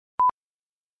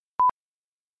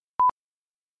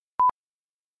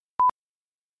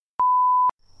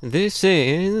This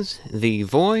is the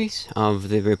voice of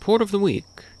the Report of the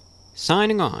Week,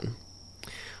 signing on.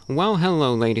 Well,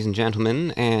 hello, ladies and gentlemen,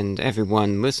 and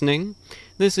everyone listening.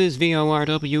 This is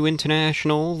VORW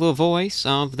International, the voice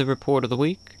of the Report of the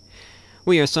Week.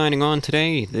 We are signing on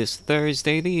today, this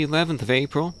Thursday, the 11th of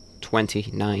April,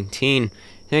 2019.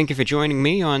 Thank you for joining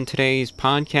me on today's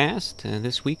podcast,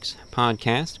 this week's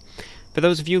podcast. For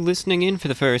those of you listening in for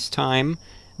the first time,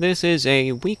 this is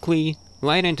a weekly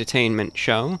light entertainment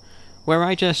show where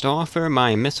I just offer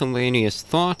my miscellaneous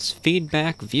thoughts,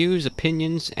 feedback, views,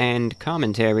 opinions, and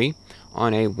commentary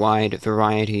on a wide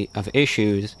variety of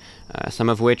issues, some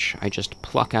of which I just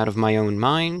pluck out of my own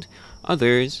mind,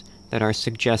 others that are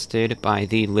suggested by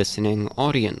the listening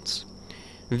audience.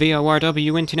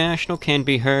 VORW International can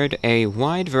be heard a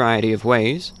wide variety of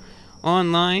ways,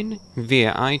 online,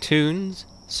 via iTunes,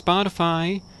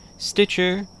 Spotify,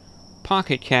 Stitcher,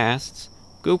 Pocket Casts,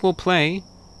 Google Play,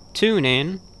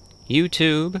 TuneIn,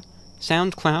 YouTube,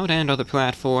 SoundCloud, and other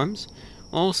platforms,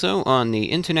 also on the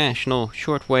international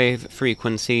shortwave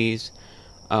frequencies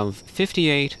of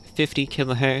 5850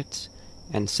 kHz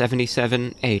and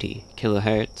 7780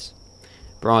 kHz.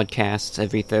 Broadcasts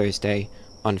every Thursday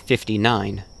on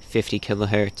 5950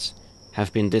 kHz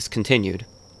have been discontinued.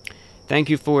 Thank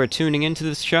you for tuning into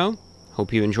this show.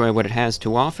 Hope you enjoy what it has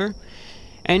to offer.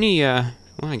 Any,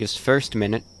 first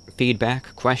minute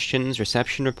feedback, questions,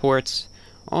 reception reports,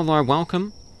 all are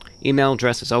welcome. Email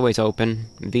address is always open,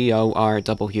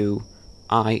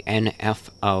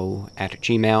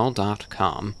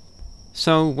 vorwinfo@gmail.com.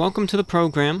 So, welcome to the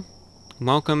program.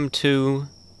 Welcome to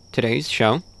today's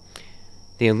show.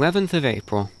 The 11th of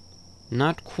April.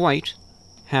 Not quite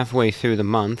halfway through the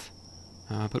month,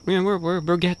 but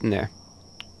we're getting there.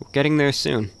 We're getting there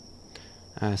soon.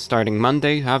 Starting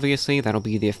Monday, obviously, that'll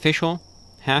be the official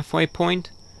halfway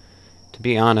point. To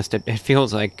be honest, it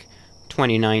feels like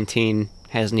 2019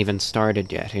 hasn't even started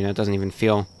yet, it doesn't even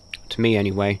feel, to me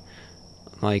anyway,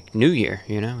 like New Year,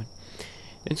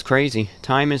 It's crazy.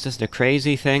 Time is just a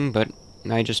crazy thing, but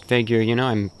I just figure,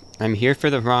 I'm here for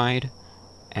the ride,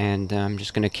 and I'm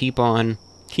just gonna keep on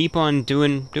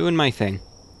doing my thing.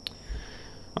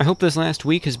 I hope this last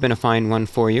week has been a fine one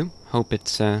for you. Hope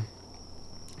it's been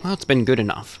good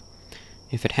enough.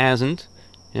 If it hasn't,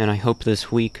 and I hope this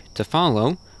week to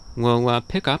follow will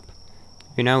pick up.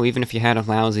 Even if you had a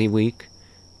lousy week,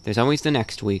 there's always the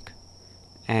next week.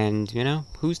 And,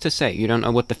 who's to say? You don't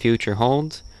know what the future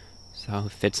holds. So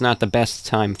if it's not the best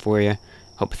time for you,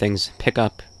 hope things pick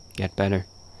up, get better.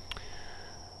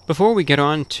 Before we get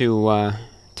on to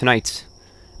tonight's,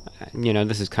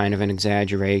 this is kind of an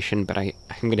exaggeration, but I'm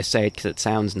going to say it because it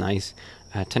sounds nice.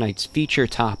 Tonight's feature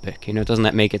topic, doesn't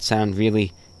that make it sound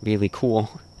really, really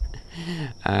cool?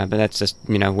 But that's just,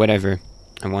 whatever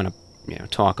I want to,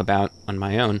 talk about on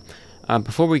my own.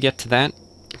 Before we get to that,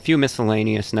 a few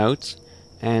miscellaneous notes,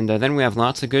 and then we have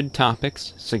lots of good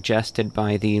topics suggested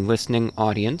by the listening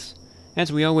audience,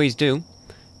 as we always do.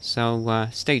 So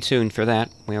stay tuned for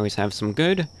that. We always have some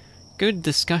good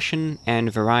discussion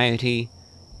and variety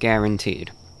guaranteed.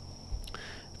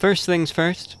 First things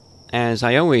first, as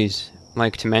I always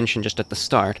like to mention just at the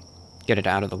start, get it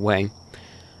out of the way.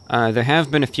 There have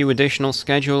been a few additional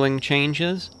scheduling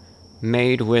changes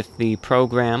made with the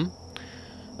program.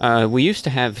 We used to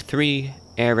have 3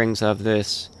 airings of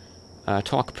this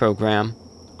talk program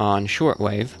on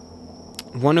shortwave,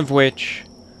 one of which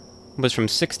was from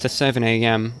 6 to 7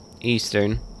 a.m.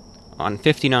 Eastern on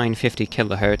 5950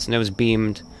 kHz, and it was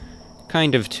beamed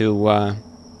kind of to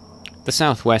the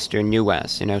southwestern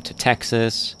U.S., to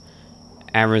Texas,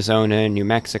 Arizona, New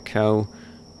Mexico,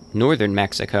 northern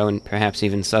Mexico, and perhaps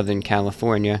even southern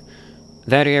California.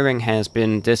 That airing has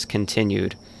been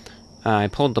discontinued. I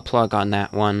pulled the plug on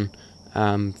that one.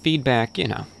 Feedback,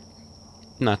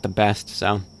 not the best,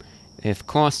 so if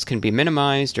costs can be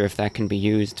minimized or if that can be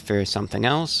used for something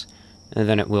else,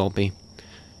 then it will be.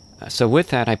 So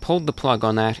with that, I pulled the plug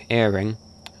on that airing.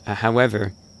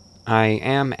 However, I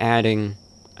am adding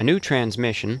a new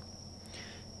transmission.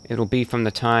 It'll be from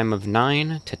the time of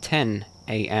 9 to 10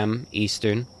 a.m.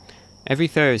 Eastern, every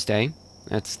Thursday.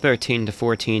 That's 13 to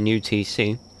 14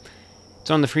 UTC.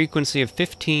 It's on the frequency of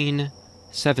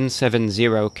 15770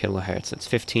 kHz. That's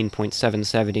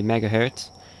 15.770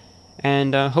 megahertz.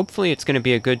 And hopefully it's going to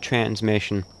be a good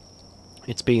transmission.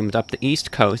 It's beamed up the East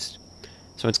Coast,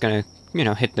 so it's going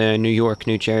to, hit the New York,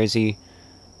 New Jersey,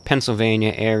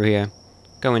 Pennsylvania area,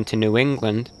 go into New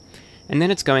England, and then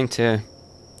it's going to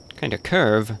kind of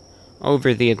curve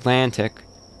over the Atlantic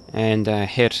and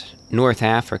hit North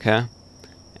Africa,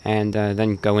 and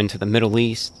then go into the Middle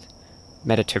East,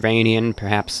 Mediterranean,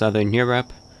 perhaps Southern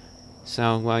Europe,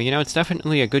 So, it's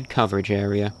definitely a good coverage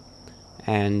area,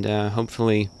 and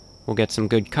hopefully we'll get some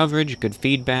good coverage, good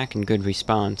feedback, and good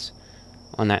response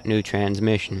on that new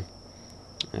transmission.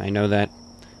 I know that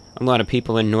a lot of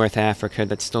people in North Africa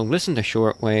that still listen to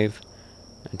shortwave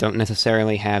don't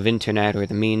necessarily have internet or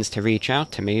the means to reach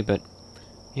out to me, but,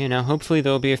 hopefully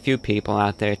there'll be a few people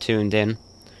out there tuned in,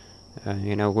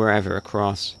 wherever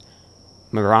across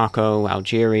Morocco,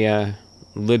 Algeria,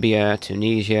 Libya,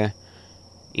 Tunisia,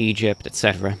 Egypt,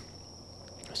 etc.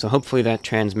 So hopefully that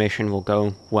transmission will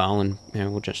go well, and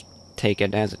we'll just take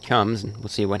it as it comes, and we'll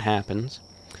see what happens.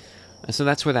 So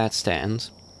that's where that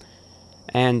stands.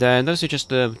 And those are just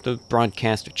the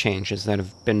broadcaster changes that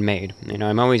have been made.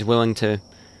 I'm always willing to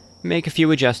make a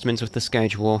few adjustments with the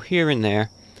schedule here and there,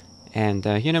 and,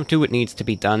 do what needs to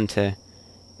be done to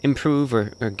improve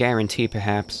or guarantee,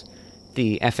 perhaps,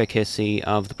 the efficacy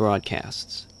of the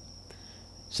broadcasts.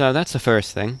 So that's the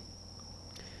first thing.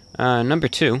 Number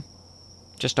two,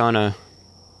 just on a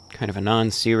kind of a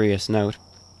non-serious note,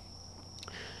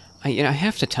 I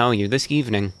have to tell you, this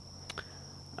evening,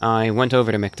 I went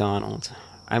over to McDonald's.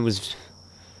 I was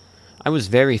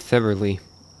very thoroughly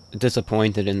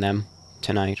disappointed in them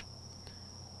tonight.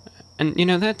 And,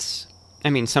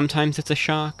 sometimes it's a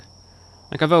shock.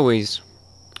 Like, I've always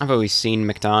seen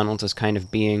McDonald's as kind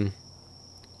of being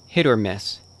hit or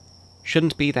miss.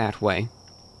 Shouldn't be that way.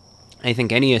 I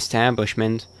think any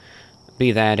establishment,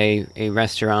 be that a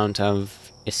restaurant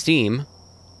of esteem,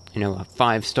 a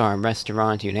 5-star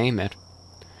restaurant, you name it,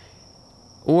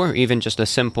 or even just a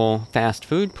simple fast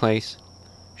food place,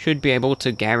 should be able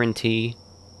to guarantee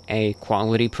a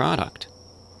quality product.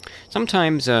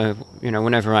 Sometimes,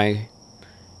 whenever I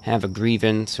have a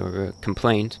grievance or a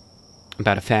complaint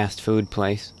about a fast food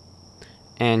place,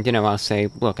 and, I'll say,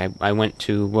 look, I went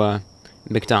to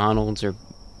McDonald's or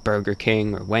Burger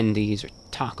King or Wendy's or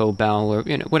Taco Bell or,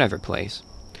 whatever place,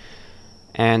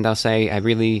 and I'll say I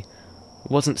really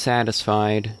wasn't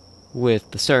satisfied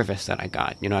with the service that I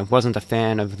got. I wasn't a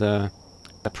fan of the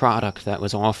product that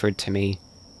was offered to me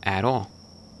at all.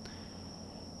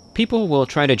 People will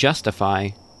try to justify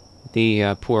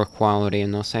the poor quality,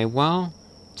 and they'll say, well,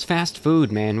 it's fast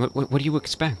food, man. What do you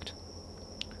expect?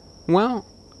 Well,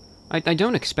 I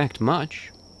don't expect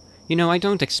much. I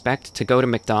don't expect to go to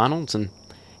McDonald's and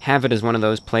have it as one of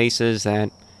those places that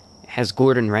has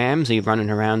Gordon Ramsay running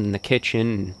around in the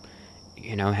kitchen,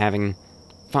 having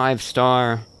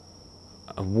 5-star,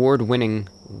 award-winning,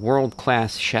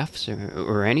 world-class chefs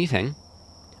or anything.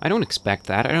 I don't expect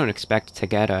that. I don't expect to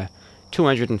get a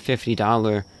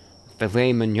 $250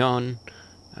 filet mignon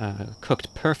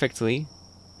cooked perfectly.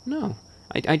 No.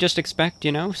 I just expect,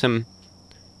 some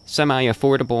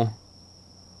semi-affordable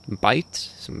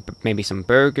bites, maybe some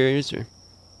burgers, or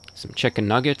some chicken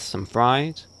nuggets, some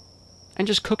fries, and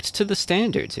just cooked to the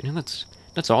standards.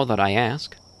 That's all that I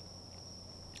ask.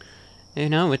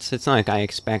 It's not like I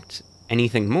expect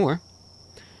anything more.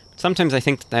 Sometimes I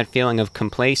think that feeling of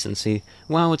complacency,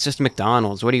 well, it's just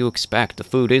McDonald's, what do you expect? The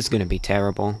food is going to be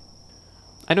terrible.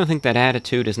 I don't think that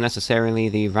attitude is necessarily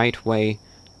the right way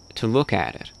to look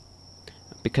at it.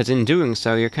 Because in doing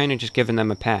so, you're kind of just giving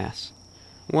them a pass.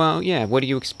 Well, yeah, what do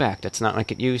you expect? It's not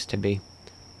like it used to be.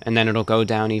 And then it'll go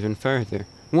down even further.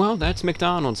 Well, that's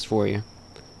McDonald's for you.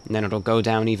 And then it'll go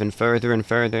down even further and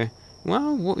further.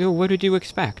 Well, what did you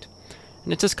expect?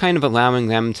 And it's just kind of allowing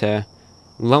them to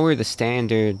lower the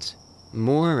standards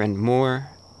more and more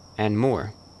and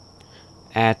more,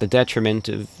 at the detriment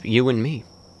of you and me.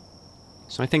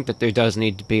 So I think that there does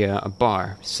need to be a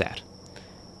bar set,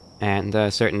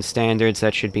 and certain standards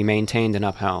that should be maintained and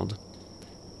upheld.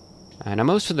 And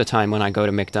most of the time when I go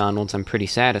to McDonald's, I'm pretty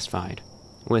satisfied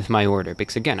with my order,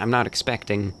 because again, I'm not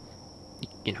expecting,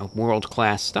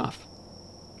 world-class stuff.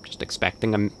 Just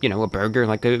expecting a burger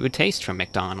like it would taste from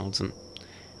McDonald's, and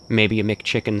maybe a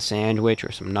McChicken sandwich,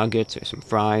 or some nuggets, or some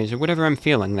fries, or whatever I'm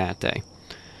feeling that day.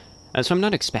 So I'm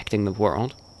not expecting the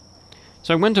world.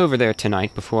 So I went over there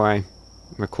tonight before I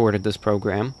recorded this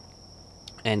program,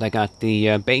 and I got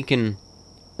the bacon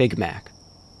Big Mac,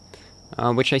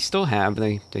 which I still have.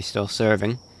 They're still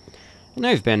serving, and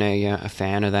I've been a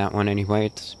fan of that one anyway.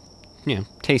 It's,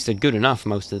 tasted good enough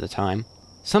most of the time.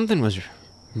 Something was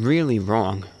really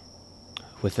wrong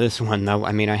with this one, though.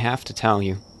 I have to tell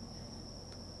you.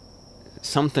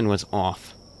 Something was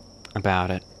off about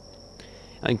it.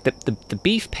 Like, the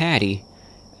beef patty,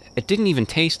 it didn't even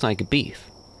taste like beef.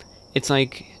 It's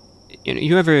like,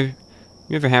 you ever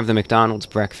have the McDonald's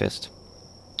breakfast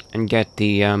and get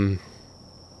the,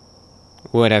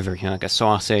 whatever, like a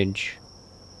sausage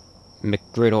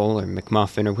McGriddle or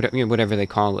McMuffin or whatever they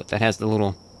call it, that has the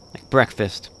little,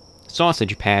 breakfast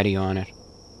sausage patty on it.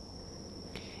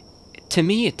 to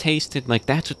me it tasted like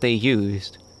that's what they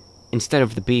used instead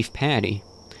of the beef patty.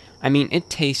 I mean, it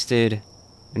tasted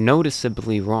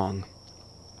noticeably wrong.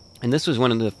 And this was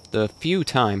one of the few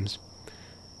times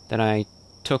that I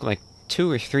took like 2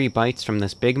 or 3 bites from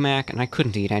this Big Mac, and I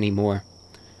couldn't eat any more.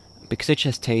 Because it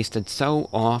just tasted so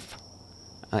off,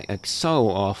 like so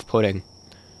off-putting.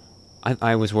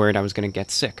 I was worried I was going to get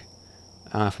sick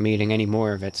from eating any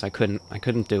more of it, so I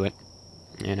couldn't do it.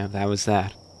 You know, that was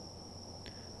that.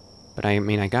 But I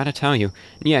mean, I gotta tell you,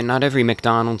 yeah, not every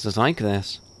McDonald's is like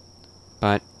this.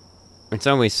 But it's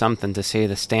always something to see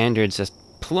the standards just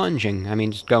plunging. I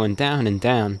mean, just going down and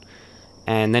down.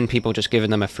 And then people just giving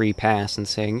them a free pass and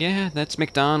saying, yeah, that's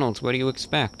McDonald's, what do you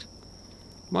expect?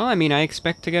 Well, I mean, I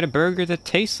expect to get a burger that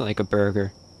tastes like a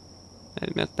burger.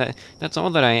 That's all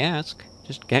that I ask.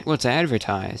 Just get what's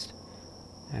advertised.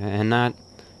 And not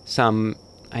some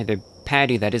either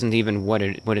patty that isn't even what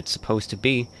it's supposed to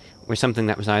be, or something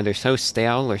that was either so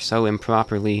stale or so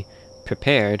improperly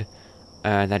prepared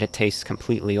that it tastes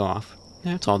completely off.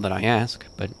 That's all that I ask.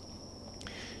 But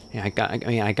yeah, I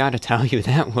gotta tell you,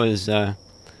 that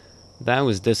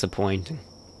was disappointing.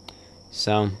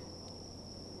 So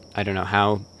I don't know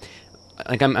how.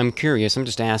 Like, I'm curious. I'm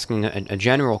just asking a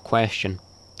general question.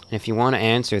 And if you want to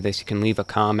answer this, you can leave a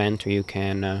comment, or you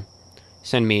can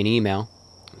send me an email,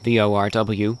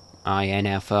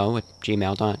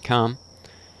 vorwinfo@gmail.com.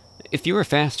 If you're a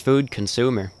fast food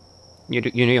consumer, you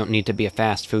don't need to be a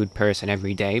fast food person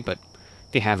every day, but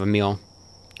if you have a meal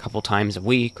a couple times a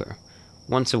week, or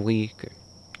once a week, or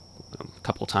a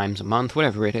couple times a month,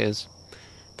 whatever it is,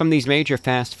 from these major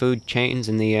fast food chains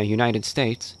in the United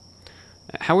States,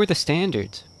 how are the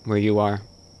standards where you are?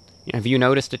 Have you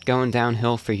noticed it going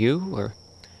downhill for you, or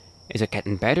is it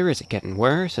getting better? Is it getting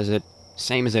worse? Is it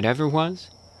same as it ever was?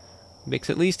 Because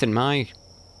at least in my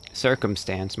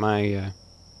circumstance, my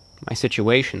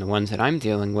situation, the ones that I'm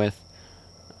dealing with,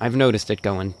 I've noticed it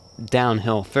going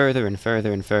downhill further and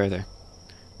further and further.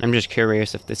 I'm just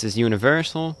curious if this is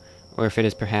universal, or if it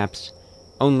is perhaps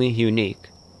only unique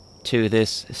to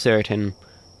this certain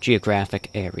geographic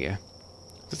area.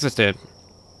 It's just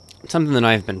something that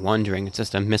I've been wondering. It's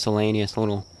just a miscellaneous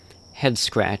little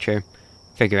head-scratcher.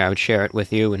 Figure I would share it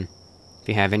with you, and if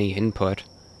you have any input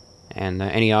and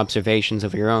any observations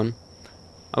of your own,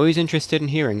 always interested in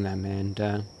hearing them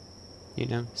and,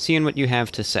 seeing what you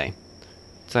have to say.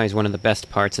 It's always one of the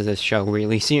best parts of this show,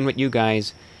 really, seeing what you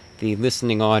guys, the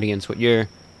listening audience, what your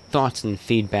thoughts and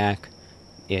feedback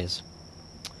is.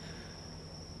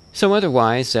 So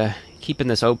otherwise, keeping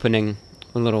this opening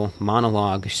little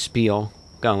monologue spiel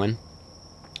going,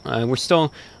 I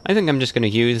think I'm just going to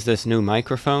use this new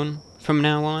microphone from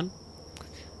now on.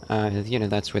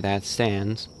 That's where that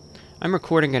stands. I'm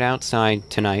recording it outside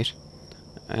tonight.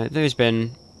 There's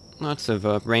been lots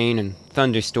of rain and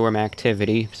thunderstorm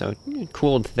activity, so it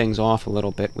cooled things off a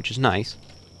little bit, which is nice.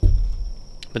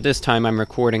 But this time I'm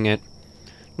recording it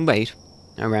late,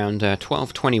 around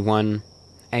 12:21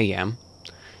 a.m.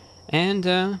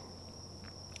 And,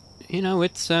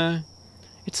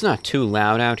 it's not too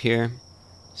loud out here.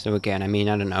 So again, I mean,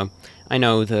 I don't know. I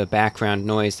know the background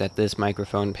noise that this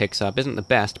microphone picks up isn't the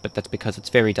best, but that's because it's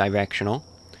very directional.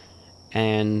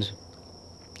 And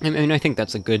I mean, I think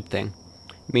that's a good thing.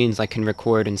 It means I can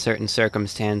record in certain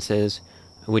circumstances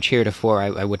which heretofore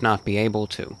I would not be able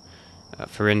to.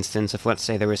 For instance, if let's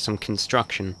say there was some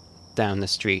construction down the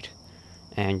street,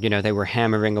 and, they were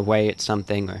hammering away at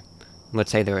something, or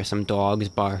let's say there were some dogs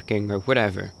barking, or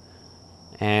whatever.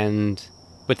 And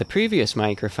with the previous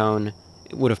microphone,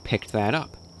 it would have picked that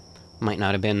up. Might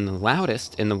not have been the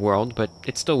loudest in the world, but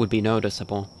it still would be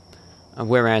noticeable.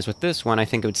 Whereas with this one, I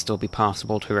think it would still be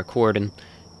possible to record, and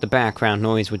the background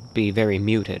noise would be very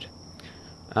muted.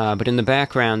 But in the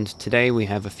background today, we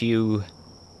have a few,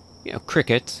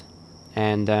 crickets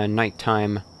and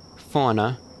nighttime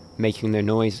fauna making their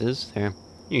noises, their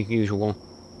usual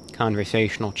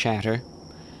conversational chatter.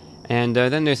 And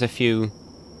then there's a few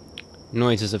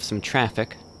noises of some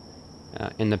traffic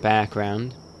in the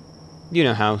background. You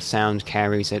know how sound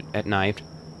carries it at night.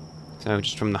 So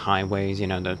just from the highways,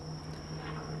 the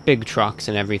big trucks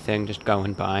and everything just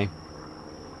going by.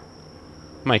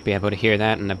 Might be able to hear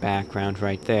that in the background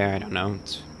right there. I don't know.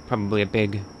 It's probably a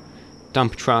big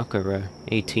dump truck or a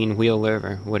 18-wheeler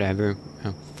or whatever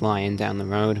flying down the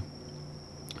road.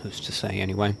 Who's to say,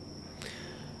 anyway.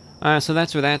 So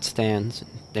that's where that stands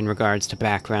in regards to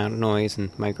background noise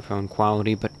and microphone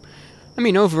quality. But, I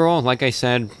mean, overall, like I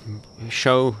said,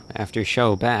 show after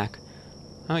show back,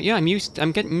 I'm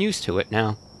getting used to it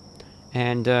now.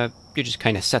 And you just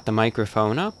kind of set the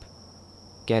microphone up,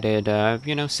 get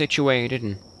it, situated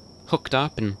and hooked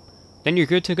up, and then you're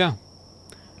good to go.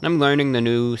 I'm learning the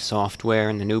new software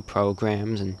and the new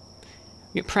programs, and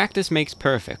your practice makes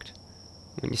perfect.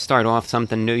 When you start off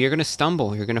something new, you're going to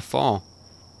stumble, you're going to fall.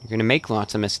 You're going to make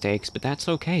lots of mistakes, but that's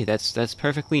okay. That's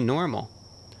perfectly normal.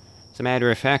 As a matter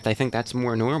of fact, I think that's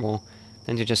more normal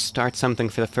than to just start something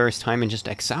for the first time and just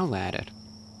excel at it.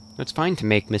 It's fine to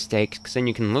make mistakes, because then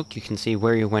you can see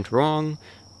where you went wrong,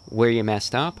 where you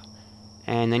messed up,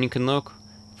 and then you can look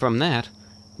from that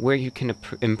where you can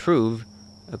improve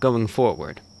going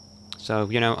forward. So,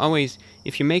 always,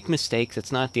 if you make mistakes,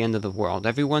 it's not the end of the world.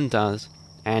 Everyone does,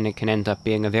 and it can end up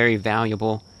being a very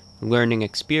valuable learning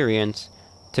experience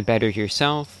to better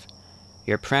yourself,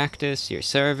 your practice, your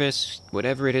service,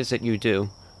 whatever it is that you do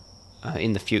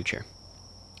in the future.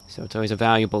 So it's always a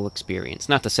valuable experience.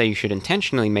 Not to say you should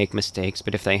intentionally make mistakes,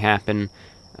 but if they happen,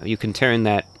 you can turn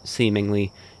that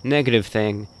seemingly negative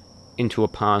thing into a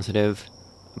positive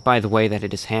by the way that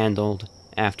it is handled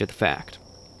after the fact.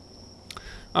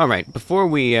 Alright, before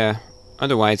we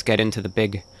otherwise get into the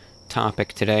big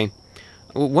topic today,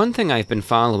 one thing I've been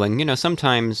following,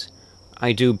 sometimes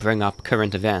I do bring up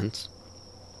current events,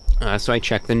 so I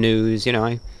check the news,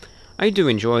 I do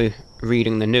enjoy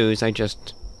reading the news.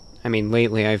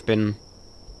 Lately I've been,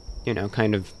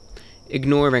 kind of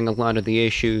ignoring a lot of the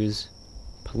issues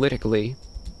politically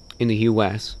in the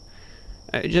U.S.,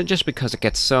 just because it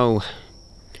gets so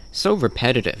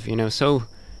repetitive, so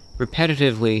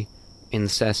repetitively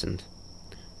incessant.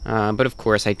 But of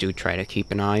course I do try to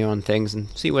keep an eye on things and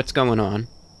see what's going on,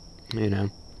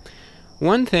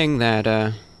 One thing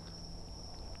that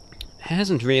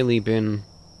hasn't really been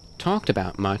talked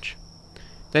about much,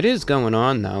 that is going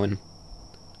on though, and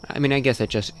I guess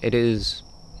it is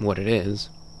what it is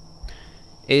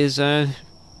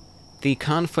the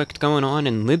conflict going on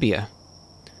in Libya.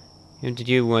 Did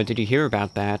you hear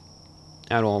about that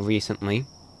at all recently?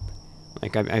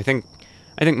 Like, I think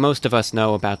most of us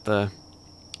know about the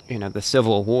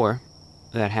civil war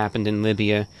that happened in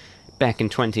Libya back in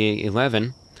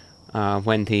 2011,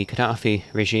 when the Gaddafi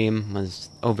regime was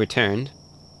overthrown,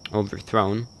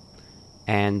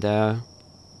 and then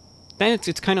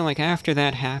it's kind of like after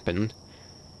that happened,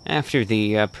 after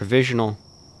the provisional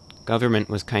government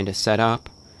was kind of set up,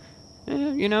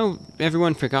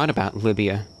 everyone forgot about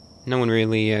Libya. No one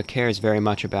really cares very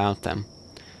much about them.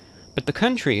 But the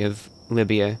country of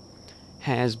Libya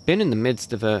has been in the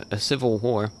midst of a civil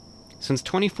war since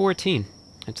 2014.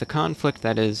 It's a conflict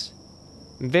that is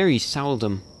very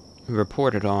seldom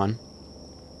reported on,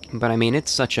 but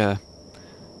it's such a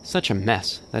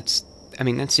mess. That's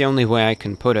the only way I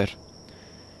can put it.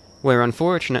 Where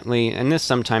unfortunately, and this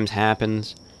sometimes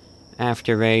happens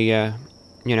after a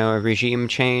regime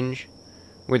change,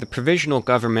 where the provisional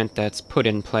government that's put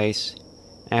in place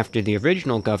after the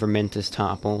original government is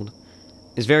toppled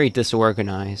is very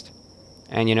disorganized.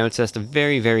 And, it's just a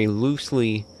very, very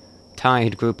loosely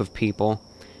tied group of people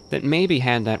that maybe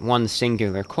had that one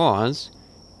singular cause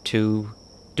to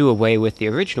do away with the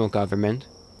original government,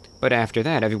 but after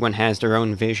that everyone has their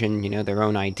own vision, their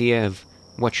own idea of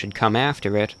what should come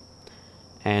after it,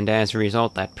 and as a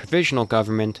result that provisional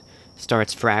government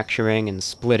starts fracturing and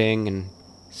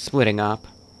splitting up,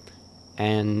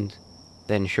 and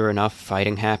then sure enough,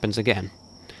 fighting happens again.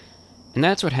 And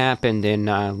that's what happened in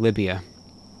Libya,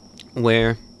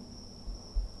 where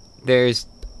it's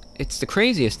the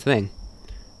craziest thing,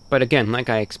 but again, like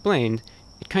I explained,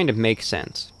 it kind of makes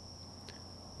sense.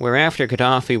 Where after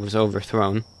Gaddafi was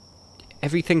overthrown,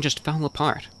 everything just fell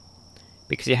apart,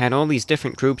 because you had all these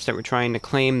different groups that were trying to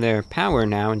claim their power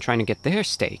now and trying to get their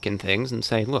stake in things and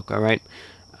say, look, alright,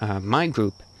 my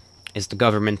group is the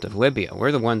government of Libya,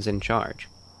 we're the ones in charge.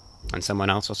 And someone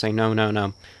else will say,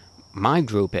 no, my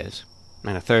group is.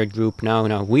 And a third group,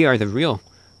 no, we are the real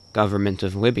government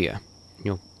of Libya.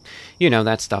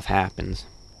 That stuff happens.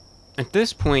 At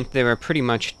this point, there are pretty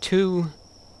much two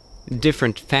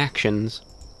different factions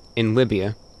in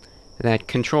Libya that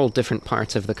control different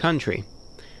parts of the country.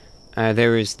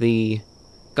 There is the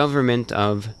Government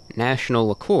of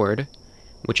National Accord,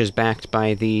 which is backed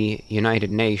by the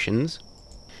United Nations,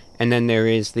 and then there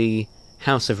is the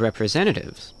House of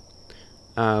Representatives,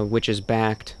 which is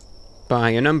backed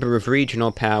by a number of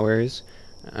regional powers,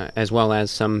 as well as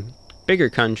some bigger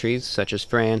countries such as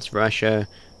France, Russia,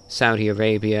 Saudi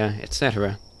Arabia,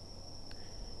 etc.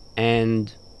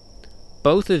 And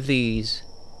both of these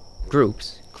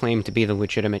groups claim to be the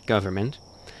legitimate government,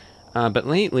 but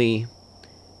lately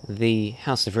the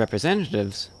House of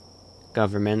Representatives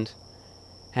government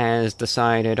has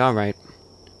decided, alright,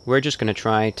 we're just going to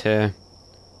try to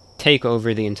take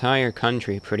over the entire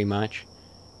country, pretty much,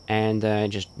 and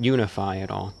just unify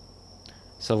it all.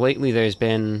 So lately there's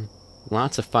been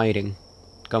lots of fighting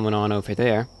going on over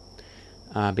there,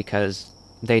 because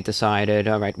they decided,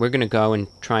 alright, we're going to go and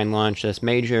try and launch this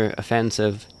major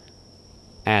offensive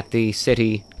at the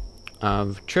city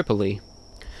of Tripoli.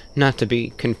 Not to be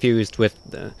confused with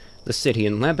the city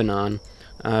in Lebanon,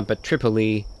 but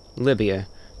Tripoli, Libya,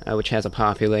 which has a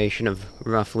population of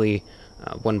roughly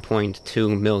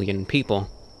 1.2 million people.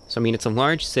 So, I mean, it's a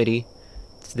large city.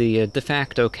 It's the de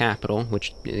facto capital,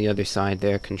 which the other side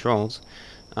there controls.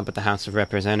 But the House of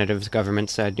Representatives government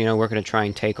said, we're going to try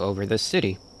and take over this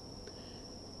city.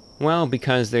 Well,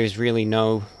 because there's really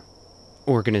no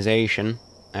organization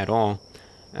at all,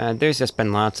 there's just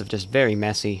been lots of just very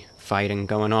messy fighting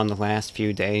going on the last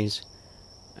few days.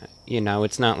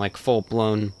 It's not like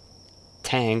full-blown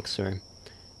tanks or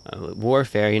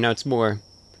warfare, it's more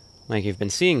like you've been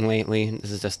seeing lately.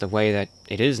 This is just the way that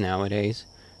it is nowadays.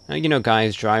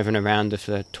 Guys driving around with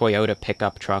the Toyota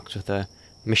pickup trucks with a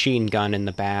machine gun in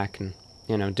the back and,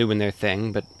 doing their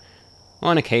thing, but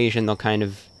on occasion they'll kind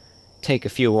of take a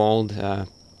few old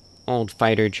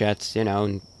fighter jets,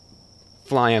 and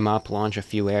fly them up, launch a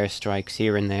few airstrikes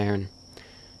here and there,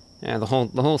 and the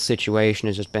whole situation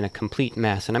has just been a complete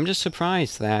mess. And I'm just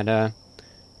surprised that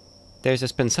there's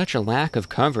just been such a lack of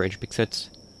coverage, because it's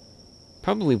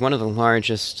probably one of the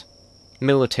largest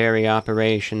military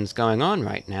operations going on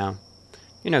right now.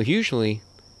 Usually,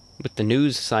 with the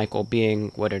news cycle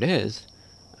being what it is,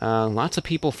 lots of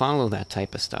people follow that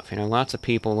type of stuff. Lots of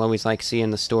people always like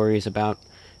seeing the stories about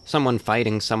someone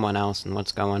fighting someone else and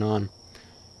what's going on.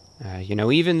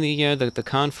 Even the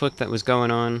conflict that was going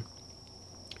on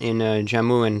in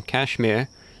Jammu and Kashmir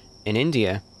in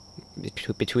India,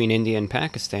 between India and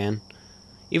Pakistan,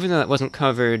 even though that wasn't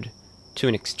covered to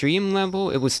an extreme level,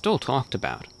 it was still talked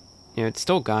about. It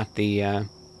still got the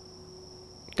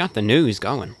news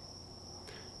going.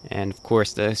 And, of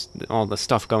course, all the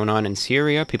stuff going on in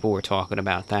Syria, people were talking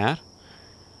about that.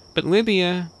 But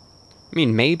Libya,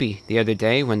 maybe the other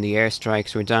day when the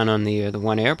airstrikes were done on the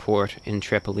one airport in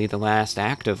Tripoli, the last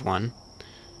active one,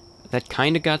 that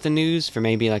kind of got the news for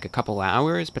maybe like a couple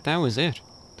hours, but that was it.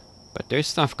 But there's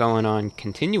stuff going on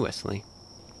continuously.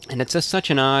 And it's just such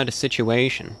an odd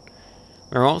situation.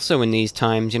 Where also in these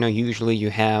times, usually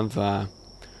you have,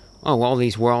 all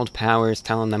these world powers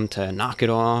telling them to knock it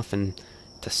off and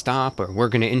to stop, or we're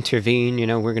going to intervene,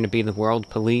 we're going to be the world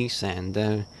police,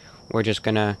 and we're just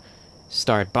going to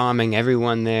start bombing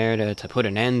everyone there to put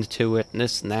an end to it, and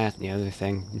this and that and the other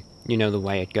thing. The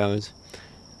way it goes.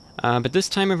 But this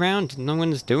time around, no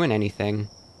one's doing anything.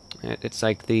 It's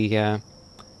like the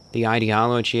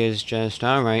ideology is just,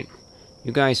 alright,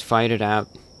 you guys fight it out,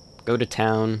 go to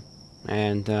town,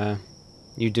 and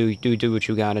you do what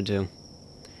you gotta do.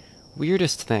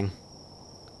 Weirdest thing.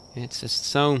 It's just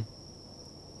so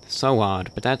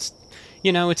odd, but that's,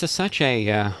 it's such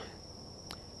a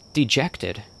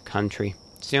dejected country.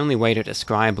 It's the only way to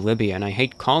describe Libya, and I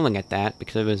hate calling it that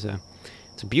because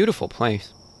it's a beautiful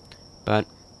place. But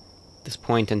at this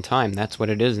point in time, that's what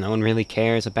it is. No one really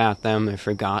cares about them. They're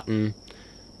forgotten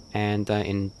and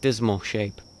in dismal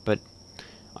shape. But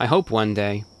I hope one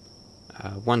day,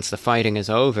 once the fighting is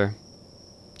over,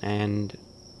 and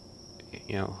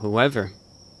whoever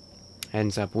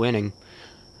ends up winning,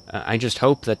 I just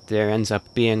hope that there ends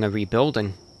up being a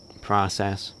rebuilding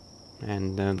process,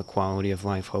 and the quality of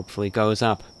life hopefully goes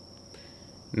up.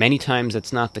 Many times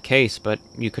it's not the case, but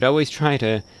you could always try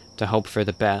to hope for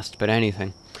the best, but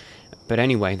anyway,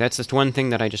 that's just one thing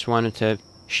that I just wanted to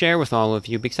share with all of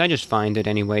you, because I just find it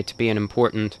anyway to be an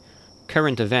important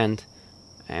current event,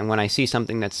 and when I see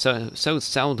something that's so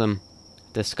seldom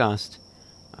discussed,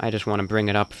 I just want to bring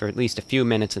it up for at least a few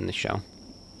minutes in the show.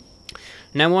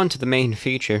 Now on to the main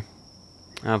feature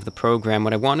of the program,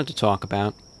 what I wanted to talk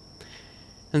about.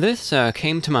 And this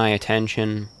came to my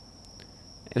attention.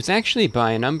 It was actually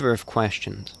by a number of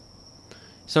questions.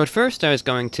 So at first I was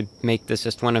going to make this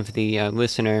just one of the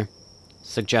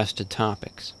listener-suggested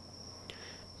topics.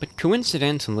 But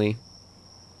coincidentally,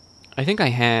 I think I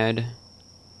had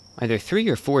either 3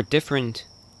 or 4 different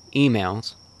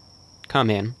emails come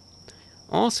in,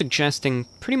 all suggesting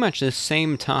pretty much the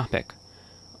same topic,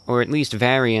 or at least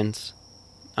variants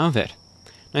of it.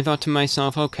 And I thought to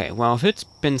myself, okay, well, if it's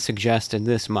been suggested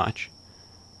this much,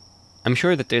 I'm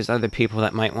sure that there's other people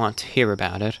that might want to hear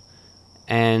about it,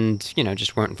 and,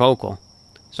 just weren't vocal.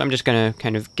 So I'm just going to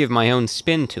kind of give my own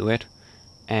spin to it,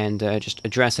 and just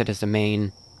address it as the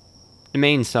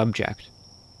main subject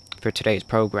for today's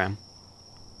program.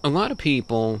 A lot of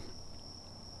people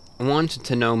wanted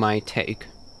to know my take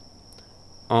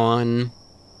on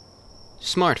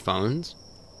smartphones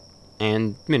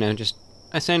and, just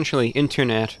essentially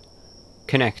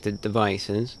internet-connected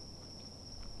devices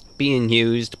being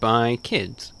used by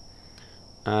kids.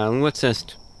 Let's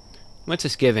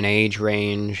just give an age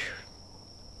range.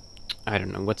 I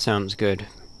don't know, what sounds good?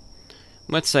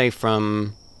 Let's say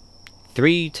from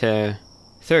 3 to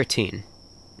 13,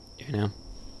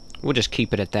 We'll just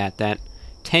keep it at that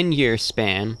 10-year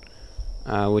span,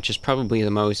 which is probably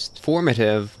the most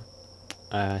formative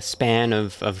span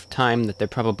of time that there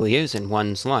probably is in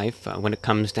one's life when it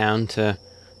comes down to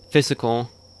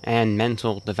physical and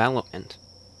mental development.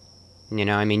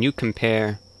 You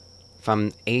compare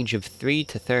from age of 3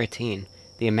 to 13,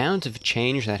 the amount of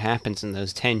change that happens in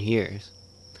those 10 years.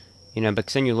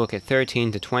 Because then you look at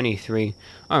 13 to 23,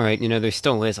 alright, there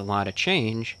still is a lot of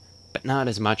change, but not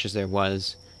as much as there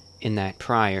was in that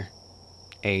prior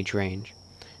age range.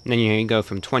 And then, you go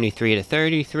from 23 to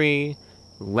 33,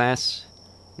 less,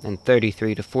 and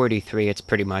 33 to 43, it's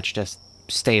pretty much just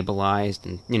stabilized,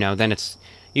 and, then it's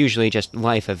usually just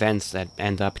life events that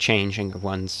end up changing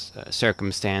one's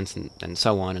circumstance, and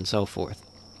so on and so forth.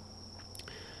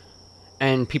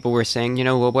 And people were saying,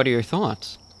 well, what are your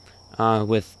thoughts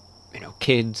with,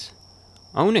 kids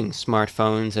owning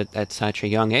smartphones at such a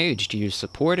young age? Do you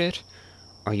support it?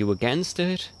 Are you against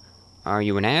it? Are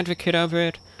you an advocate of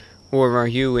it? Or are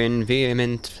you in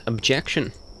vehement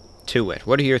objection to it?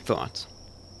 What are your thoughts?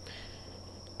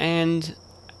 And,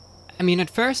 at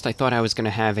first I thought I was going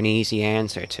to have an easy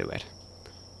answer to it.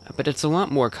 But it's a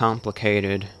lot more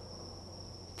complicated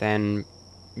than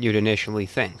you'd initially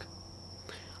think.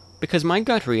 Because my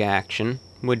gut reaction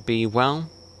would be, well,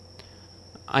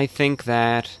 I think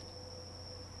that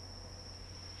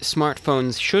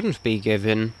smartphones shouldn't be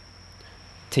given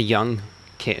to young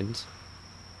kids.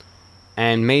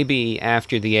 And maybe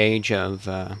after the age of,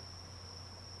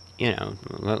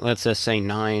 let's just say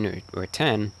 9 or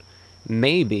 10,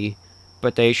 maybe,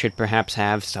 but they should perhaps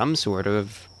have some sort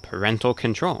of parental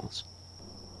controls.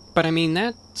 But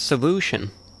that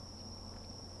solution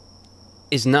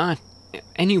is not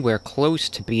anywhere close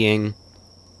to being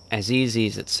as easy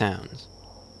as it sounds.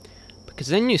 Because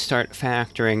then you start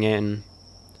factoring in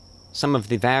some of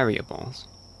the variables.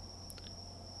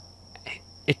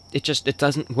 It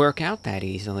doesn't work out that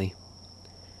easily.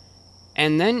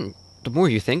 And then, the more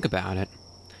you think about it,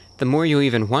 the more you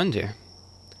even wonder,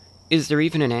 is there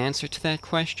even an answer to that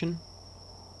question?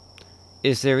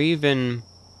 Is there even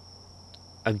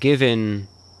a given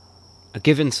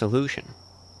solution?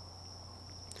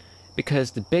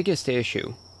 Because the biggest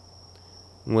issue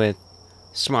with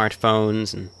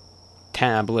smartphones and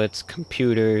tablets,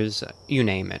 computers, you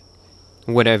name it,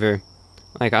 whatever,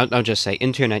 I'll just say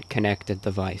internet-connected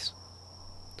device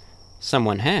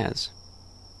someone has,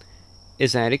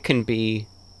 is that it can be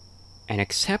an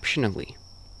exceptionally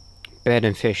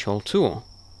beneficial tool,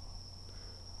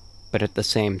 but at the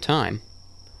same time,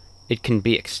 it can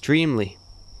be extremely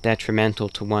detrimental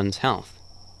to one's health,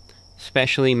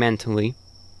 especially mentally,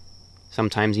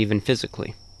 sometimes even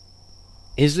physically.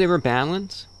 Is there a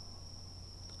balance?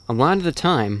 A lot of the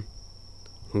time,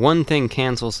 one thing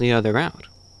cancels the other out.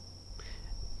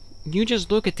 You just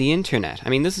look at the internet.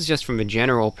 This is just from a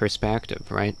general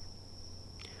perspective, right?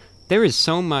 There is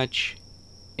so much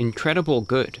incredible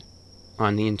good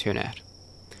on the internet.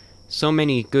 So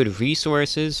many good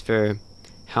resources for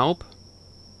help,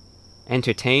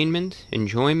 entertainment,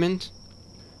 enjoyment,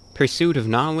 pursuit of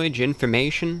knowledge,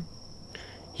 information.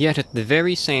 Yet at the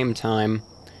very same time,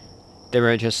 there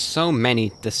are just so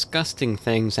many disgusting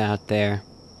things out there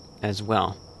as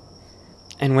well.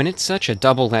 And when it's such a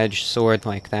double-edged sword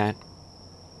like that,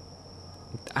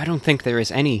 I don't think there is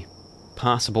any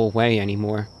possible way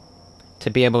anymore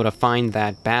to be able to find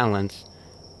that balance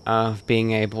of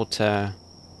being able to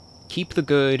keep the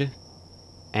good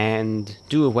and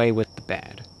do away with the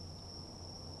bad.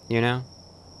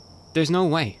 There's no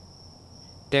way.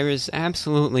 There is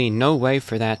absolutely no way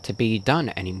for that to be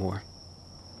done anymore.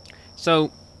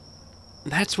 So,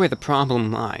 that's where the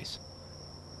problem lies.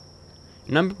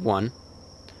 Number one,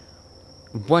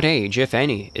 what age, if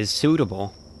any, is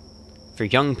suitable for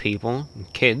young people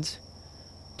and kids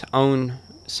to own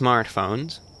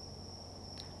smartphones?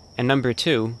 And number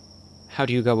two, how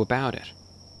do you go about it?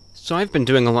 So I've been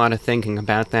doing a lot of thinking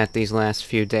about that these last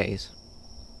few days.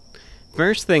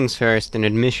 First things first, an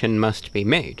admission must be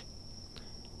made.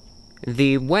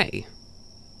 The way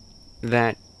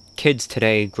that kids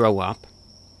today grow up,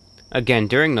 again,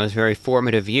 during those very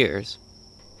formative years,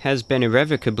 has been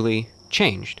irrevocably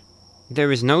changed.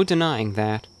 There is no denying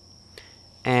that.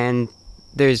 And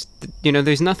there's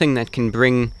nothing that can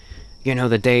bring,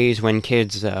 the days when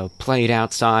kids played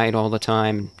outside all the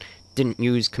time, didn't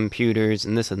use computers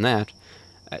and this and that.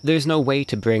 There's no way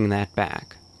to bring that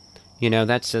back.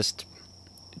 That's just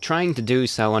trying to do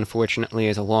so, unfortunately,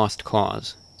 is a lost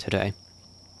cause today.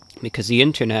 Because the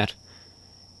internet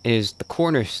is the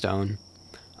cornerstone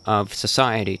of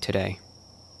society today.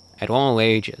 At all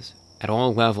ages, at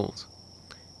all levels.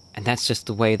 And that's just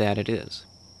the way that it is.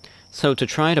 So to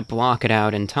try to block it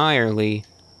out entirely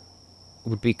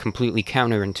would be completely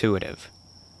counterintuitive.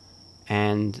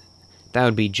 And that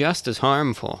would be just as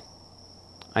harmful,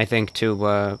 I think, to,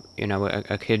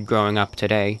 a kid growing up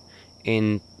today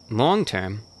in long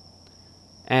term,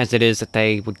 as it is that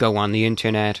they would go on the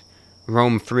internet,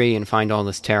 roam free, and find all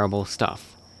this terrible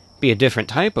stuff. Be a different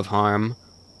type of harm,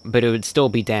 but it would still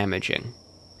be damaging.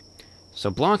 So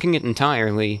blocking it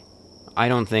entirely, I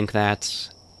don't think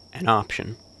that's an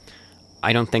option.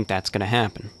 I don't think that's going to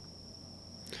happen.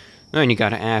 Then you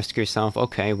gotta ask yourself,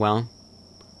 okay, well,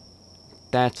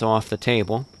 that's off the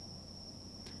table.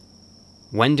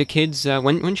 When do kids,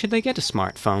 when should they get a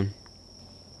smartphone?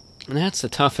 And that's the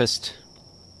toughest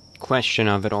question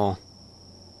of it all.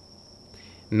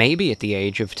 Maybe at the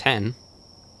age of 10.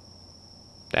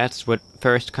 That's what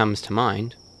first comes to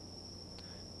mind.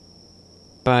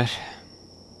 But,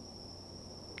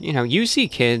 you see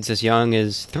kids as young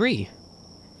as 3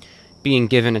 being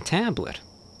given a tablet,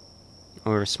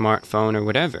 or a smartphone, or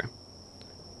whatever.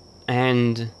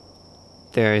 And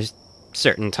there's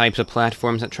certain types of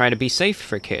platforms that try to be safe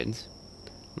for kids.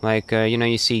 Like,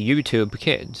 you see YouTube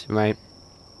Kids, right?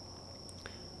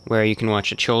 Where you can watch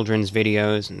the children's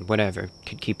videos and whatever,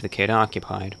 could keep the kid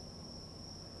occupied.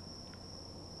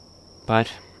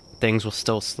 But things will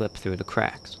still slip through the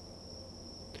cracks.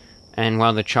 And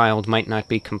while the child might not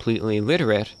be completely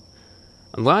literate,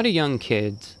 a lot of young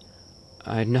kids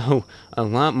know a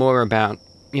lot more about,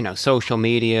 social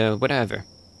media, whatever,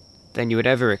 than you would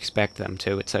ever expect them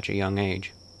to at such a young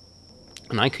age.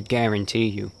 And I could guarantee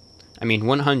you,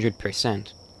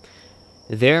 100%,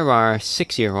 there are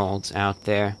 6-year-olds out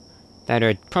there that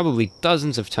are probably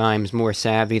dozens of times more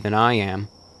savvy than I am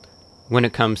when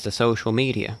it comes to social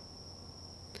media.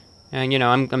 And,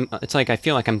 it's like I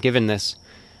feel like I'm giving this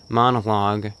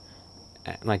monologue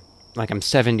like I'm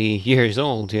 70 years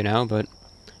old, but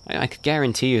I could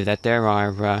guarantee you that there are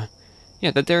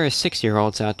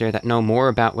 6-year-olds out there that know more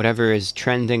about whatever is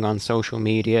trending on social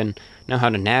media and know how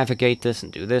to navigate this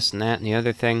and do this and that and the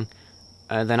other thing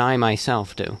than I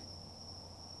myself do.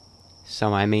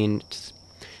 So,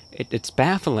 it's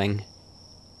baffling,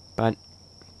 but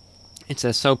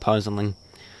it's so puzzling.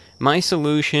 My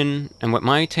solution, and what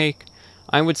my take,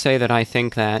 I would say that I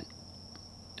think that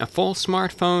a full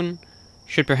smartphone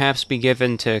should perhaps be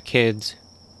given to kids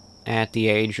at the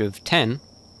age of 10.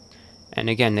 And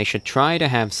again, they should try to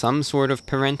have some sort of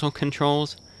parental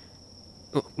controls.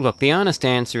 Look, the honest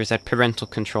answer is that parental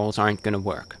controls aren't going to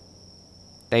work.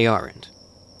 They aren't.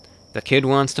 The kid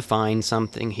wants to find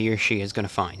something, he or she is going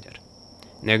to find it.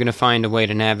 And they're going to find a way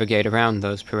to navigate around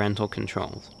those parental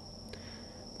controls.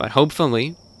 But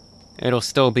hopefully, it'll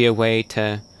still be a way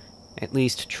to at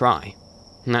least try.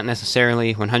 Not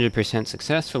necessarily 100%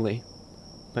 successfully,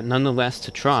 but nonetheless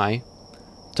to try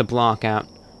to block out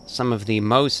some of the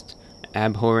most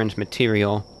abhorrent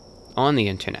material on the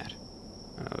internet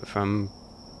from,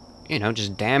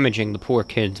 just damaging the poor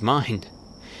kid's mind.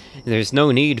 There's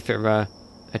no need for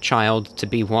a child to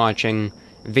be watching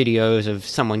videos of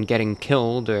someone getting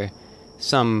killed or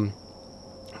some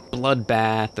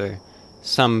bloodbath or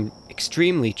some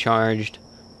extremely charged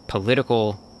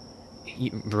political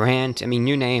rant.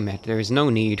 You name it. There's no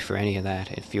need for any of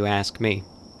that, if you ask me.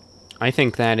 I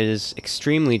think that is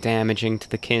extremely damaging to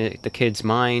the kid's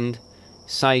mind,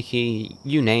 psyche,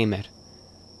 you name it,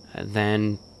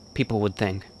 than people would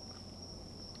think.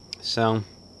 So,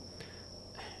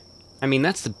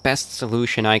 that's the best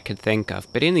solution I could think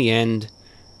of, but in the end,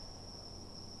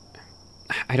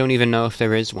 I don't even know if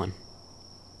there is one.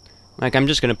 I'm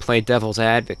just gonna play devil's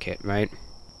advocate, right?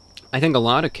 I think a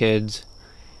lot of kids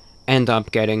end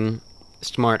up getting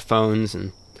smartphones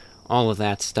and all of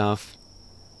that stuff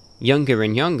younger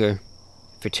and younger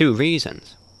for 2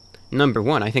 reasons. Number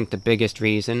 1, I think the biggest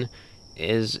reason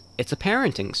is it's a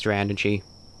parenting strategy.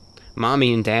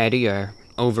 Mommy and daddy are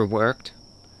overworked.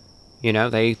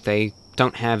 They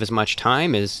don't have as much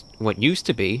time as what used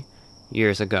to be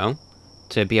years ago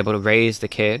to be able to raise the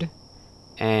kid,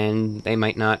 and they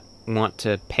might not want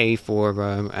to pay for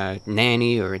a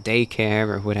nanny or a daycare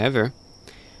or whatever.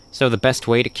 So the best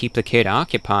way to keep the kid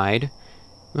occupied,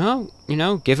 give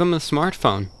them a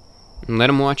smartphone. And let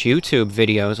them watch YouTube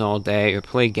videos all day, or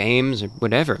play games, or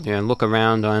whatever. Look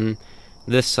around on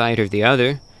this site or the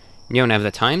other. You don't have the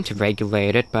time to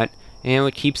regulate it, but,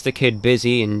 it keeps the kid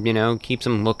busy, and, keeps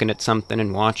them looking at something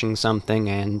and watching something,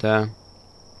 and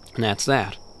that's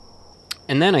that.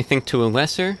 And then I think to a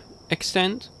lesser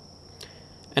extent,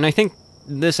 and I think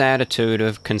this attitude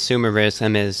of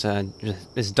consumerism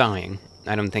is dying.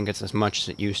 I don't think it's as much as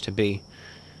it used to be.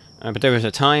 But there was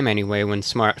a time, anyway, when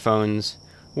smartphones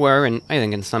were, and I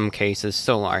think in some cases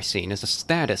still are, seen as a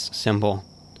status symbol.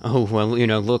 Oh, well,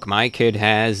 look, my kid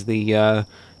has the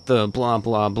blah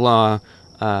blah blah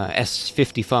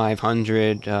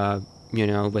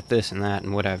S5500, with this and that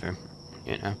and whatever,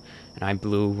 And I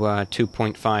blew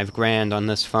 2.5 grand on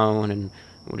this phone, and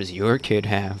what does your kid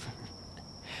have?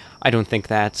 I don't think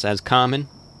that's as common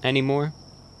anymore,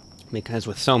 because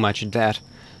with so much debt,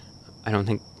 I don't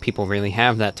think people really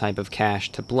have that type of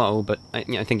cash to blow, but I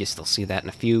think you still see that in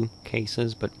a few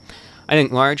cases, but I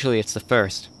think largely it's the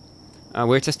first,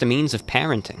 where it's just a means of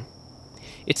parenting.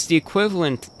 It's the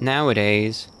equivalent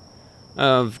nowadays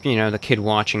of, the kid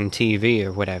watching TV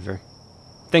or whatever.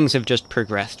 Things have just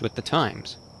progressed with the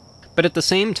times. But at the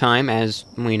same time, as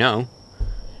we know,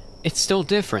 it's still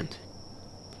different.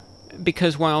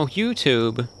 Because while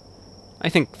YouTube, I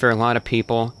think for a lot of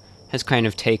people, has kind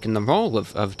of taken the role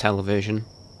of television,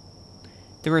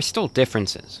 there are still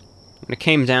differences. When it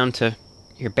came down to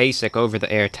your basic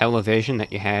over-the-air television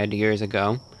that you had years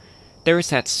ago, there was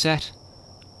that set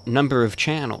number of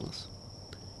channels,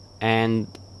 and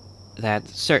that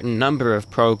certain number of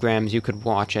programs you could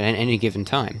watch at any given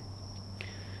time.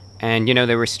 And,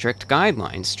 there were strict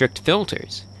guidelines, strict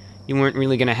filters. You weren't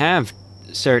really going to have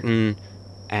certain,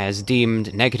 as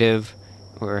deemed negative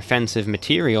or offensive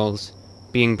materials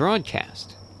being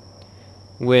broadcast.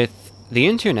 With the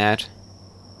internet,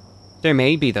 there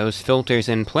may be those filters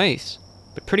in place,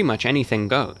 but pretty much anything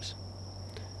goes.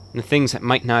 And the things that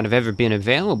might not have ever been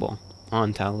available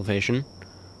on television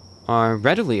are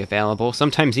readily available,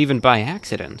 sometimes even by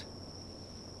accident.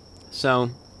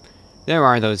 So, there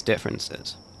are those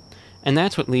differences. And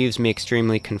that's what leaves me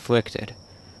extremely conflicted,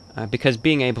 because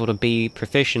being able to be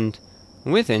proficient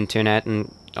with internet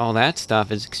and all that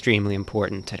stuff is extremely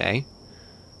important today.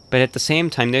 But at the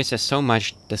same time, there's just so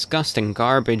much disgusting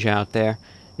garbage out there,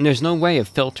 and there's no way of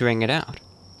filtering it out.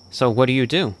 So what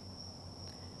do?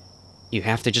 You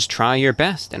have to just try your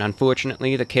best, and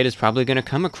unfortunately the kid is probably going to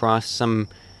come across some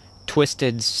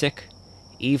twisted, sick,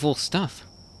 evil stuff.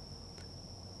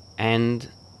 And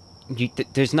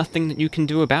there's nothing that you can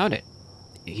do about it.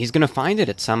 He's going to find it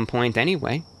at some point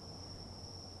anyway.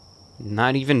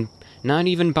 Not even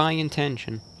by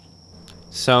intention.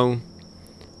 So,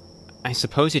 I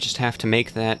suppose you just have to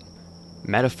make that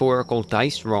metaphorical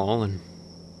dice roll and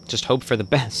just hope for the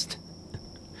best.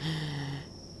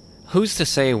 Who's to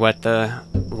say what the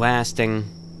lasting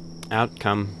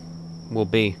outcome will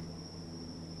be?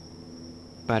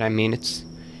 But I mean, it's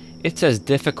as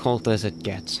difficult as it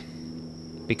gets,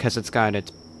 because it's got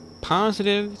its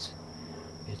positives,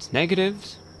 its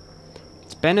negatives,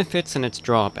 its benefits, and its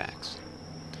drawbacks.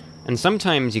 And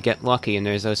sometimes you get lucky and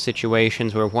there's those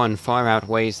situations where one far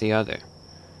outweighs the other.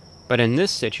 But in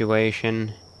this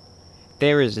situation,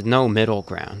 there is no middle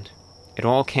ground. It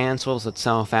all cancels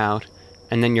itself out,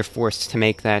 and then you're forced to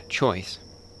make that choice.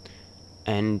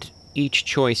 And each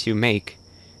choice you make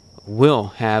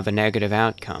will have a negative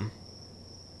outcome.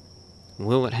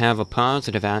 Will it have a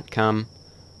positive outcome?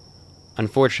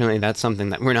 Unfortunately, that's something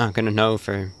that we're not going to know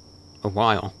for a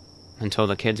while, until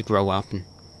the kids grow up and,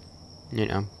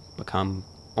 become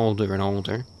older and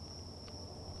older.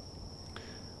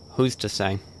 Who's to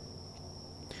say?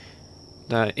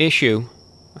 The issue,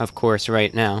 of course,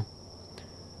 right now,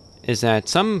 is that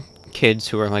some kids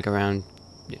who are around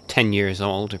 10 years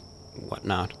old, or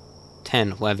whatnot,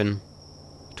 10, 11,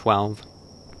 12,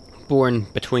 born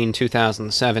between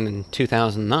 2007 and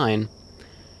 2009,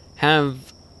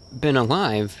 have been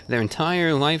alive their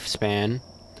entire lifespan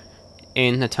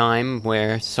in a time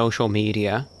where social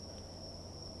media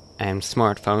and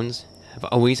smartphones have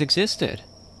always existed.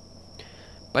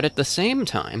 But at the same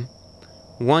time,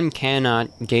 one cannot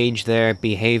gauge their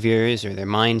behaviors or their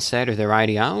mindset or their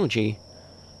ideology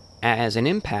as an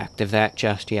impact of that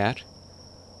just yet.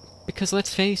 Because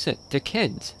let's face it, they're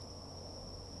kids.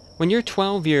 When you're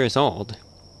 12 years old,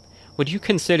 would you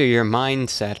consider your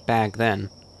mindset back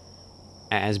then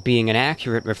as being an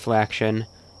accurate reflection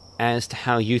as to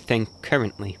how you think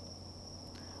currently?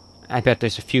 I bet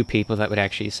there's a few people that would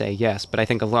actually say yes, but I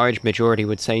think a large majority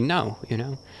would say no,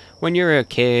 When you're a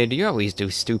kid, you always do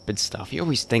stupid stuff. You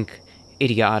always think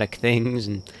idiotic things,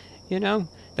 and,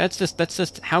 that's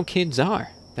just how kids are.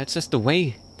 That's the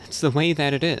way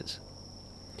that it is.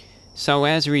 So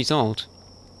as a result,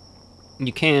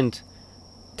 you can't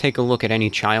take a look at any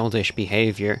childish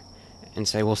behavior and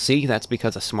say, well, see, that's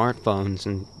because of smartphones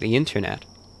and the internet.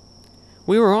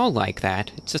 We were all like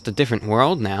that. It's just a different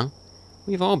world now.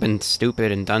 we've all been stupid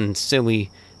and done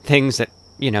silly things that,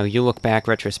 you look back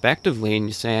retrospectively and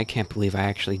you say, I can't believe I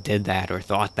actually did that or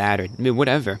thought that or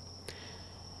whatever.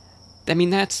 I mean,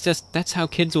 that's how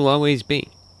kids will always be.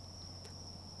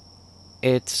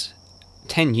 It's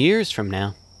 10 years from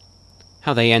now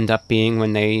how they end up being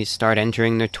when they start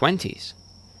entering their 20s.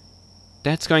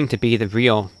 That's going to be the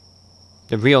real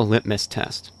litmus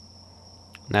test.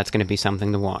 That's going to be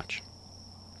something to watch.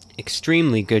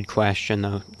 Extremely good question,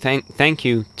 though. Thank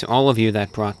you to all of you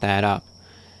that brought that up.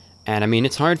 And I mean,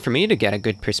 it's hard for me to get a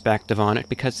good perspective on it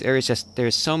because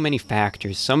there's so many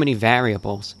factors, so many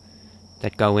variables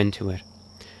that go into it.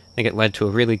 I think it led to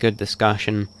a really good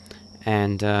discussion,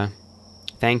 and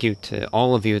thank you to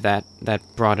all of you that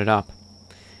brought it up.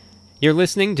 You're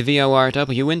listening to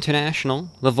VORW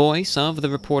International, the voice of the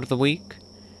Report of the Week.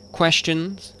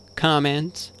 Questions,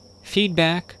 comments,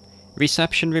 feedback,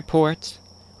 reception reports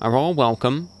are all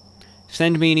welcome.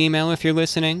 Send me an email if you're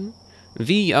listening.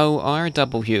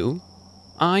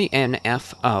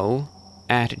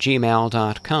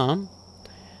 VORWINFO@gmail.com.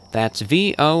 That's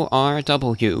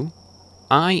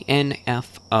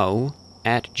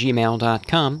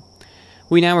VORWINFO@gmail.com.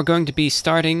 We now are going to be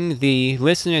starting the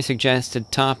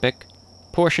listener-suggested topic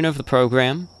portion of the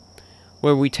program,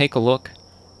 where we take a look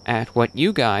at what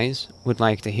you guys would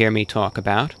like to hear me talk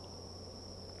about.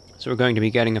 So we're going to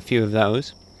be getting a few of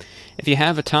those. If you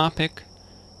have a topic,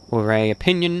 or a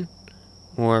opinion,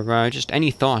 or just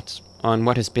any thoughts on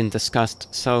what has been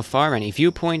discussed so far, any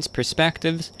viewpoints,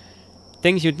 perspectives,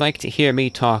 things you'd like to hear me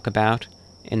talk about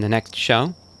in the next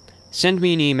show, send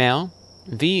me an email,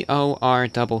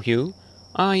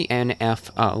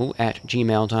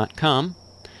 VORWINFO@gmail.com.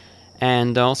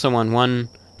 And also on one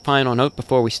final note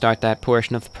before we start that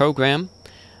portion of the program,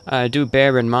 do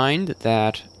bear in mind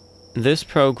that this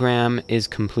program is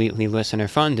completely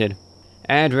listener-funded.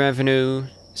 Ad revenue,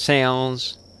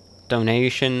 sales,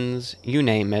 donations, you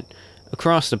name it,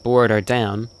 across the board are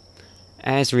down.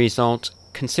 As a result,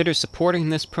 consider supporting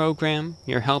this program.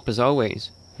 Your help is always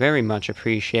very much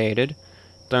appreciated.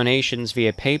 Donations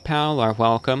via PayPal are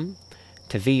welcome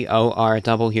to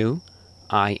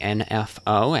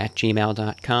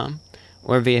VORWINFO@gmail.com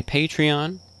or via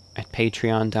Patreon at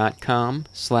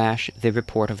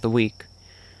patreon.com/thereportoftheweek.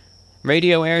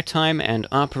 Radio airtime and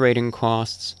operating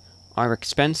costs are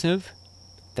expensive.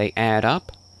 They add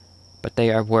up, but they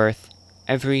are worth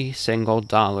every single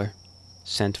dollar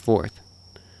sent forth.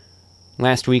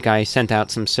 Last week I sent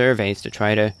out some surveys to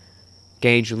try to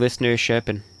gauge listenership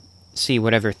and see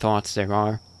whatever thoughts there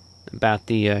are about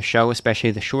the show,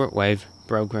 especially the shortwave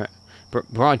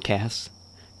broadcasts.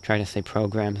 Try to say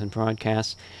programs and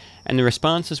broadcasts. And the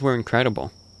responses were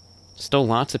incredible. Still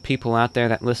lots of people out there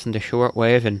that listen to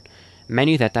shortwave, and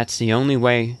many that's the only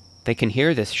way they can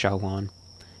hear this show on.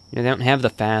 They don't have the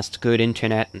fast, good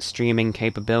internet and streaming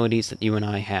capabilities that you and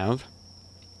I have.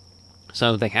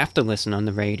 So they have to listen on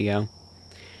the radio.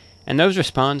 And those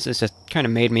responses just kind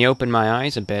of made me open my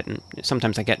eyes a bit, and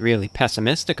sometimes I get really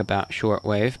pessimistic about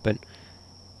shortwave, but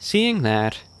seeing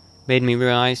that made me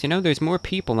realize, there's more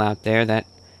people out there that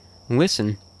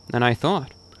listen than I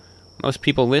thought. Most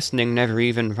people listening never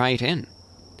even write in.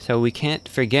 So we can't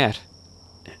forget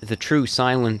the true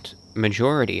silent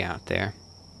majority out there.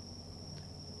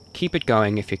 Keep it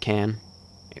going if you can.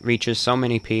 It reaches so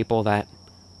many people that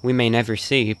we may never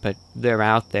see, but they're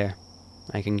out there.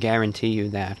 I can guarantee you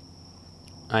that.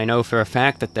 I know for a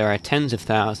fact that there are tens of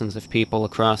thousands of people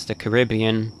across the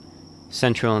Caribbean,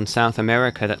 Central and South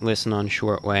America that listen on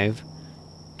shortwave.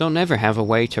 They'll never have a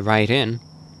way to write in,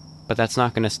 but that's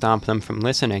not going to stop them from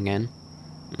listening in.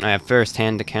 I have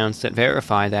first-hand accounts that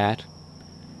verify that.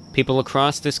 People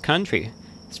across this country.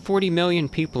 There's 40 million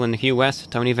people in the U.S.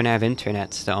 that don't even have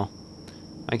internet still.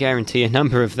 I guarantee a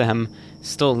number of them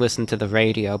still listen to the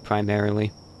radio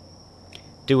primarily.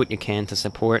 Do what you can to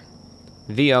support.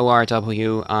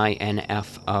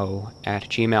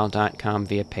 VORWINFO@gmail.com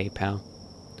via PayPal.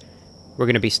 We're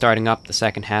going to be starting up the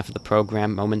second half of the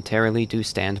program momentarily. Do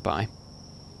stand by.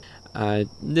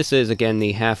 This is, again,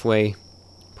 the halfway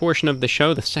portion of the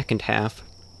show, the second half.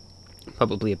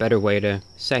 Probably a better way to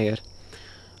say it.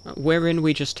 Wherein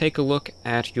we just take a look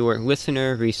at your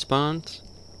listener response,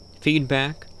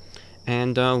 feedback,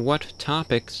 and what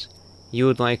topics you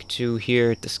would like to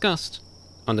hear discussed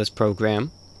on this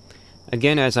program.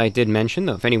 Again, as I did mention,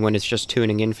 though if anyone is just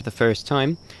tuning in for the first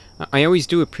time, I always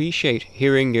do appreciate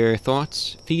hearing your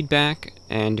thoughts, feedback,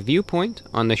 and viewpoint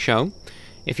on the show.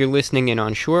 If you're listening in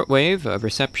on shortwave,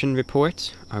 reception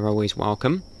reports are always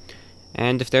welcome.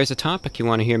 And if there's a topic you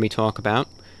want to hear me talk about,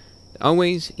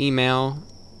 always email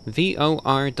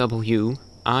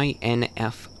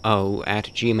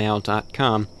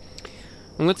VORWINFO@gmail.com.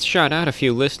 Well, let's shout out a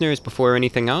few listeners before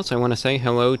anything else. I want to say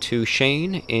hello to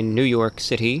Shane in New York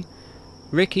City,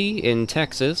 Ricky in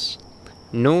Texas,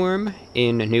 Norm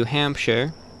in New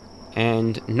Hampshire,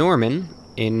 and Norman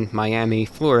in Miami,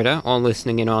 Florida, all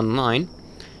listening in online.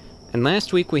 And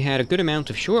last week we had a good amount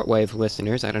of shortwave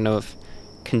listeners. I don't know if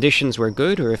conditions were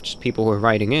good or if just people were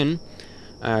writing in.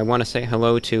 I want to say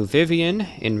hello to Vivian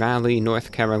in Raleigh,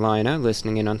 North Carolina,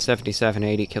 listening in on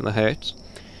 7780 kilohertz,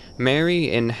 Mary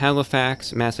in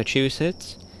Halifax,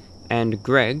 Massachusetts, and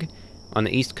Greg on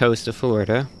the east coast of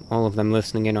Florida, all of them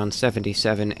listening in on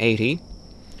 7780.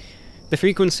 The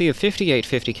frequency of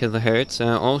 5850 kilohertz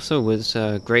also was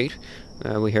great.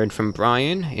 We heard from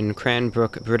Brian in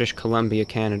Cranbrook, British Columbia,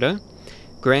 Canada,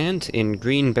 Grant in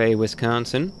Green Bay,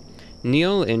 Wisconsin,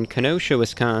 Neil in Kenosha,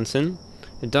 Wisconsin,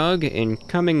 Doug in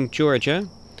Cumming, Georgia,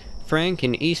 Frank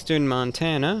in eastern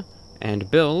Montana,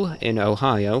 and Bill in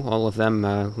Ohio, all of them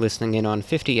listening in on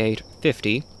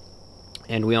 5850.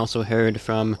 And we also heard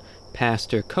from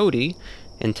Pastor Cody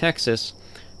in Texas,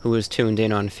 who was tuned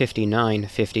in on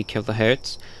 5950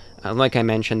 kilohertz. Like I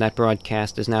mentioned, that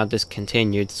broadcast is now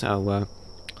discontinued, so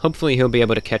hopefully he'll be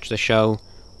able to catch the show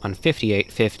on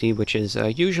 5850, which is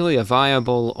usually a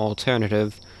viable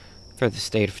alternative for the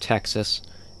state of Texas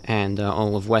and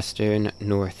all of Western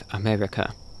North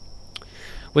America.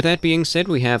 With that being said,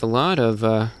 we have a lot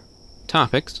of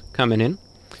topics coming in.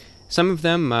 Some of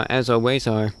them, as always,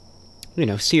 are,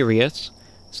 serious.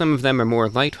 Some of them are more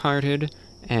lighthearted,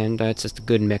 and it's just a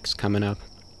good mix coming up.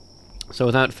 So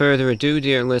without further ado,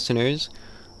 dear listeners,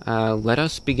 let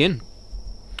us begin.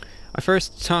 Our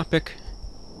first topic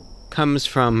comes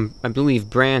from, I believe,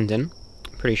 Brandon.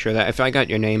 I'm pretty sure that. If I got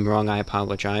your name wrong, I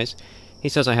apologize. He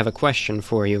says, I have a question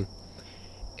for you.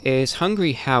 Is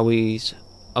Hungry Howie's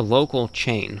a local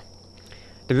chain?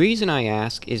 The reason I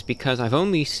ask is because I've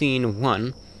only seen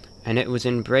one, and it was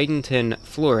in Bradenton,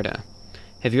 Florida.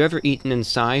 Have you ever eaten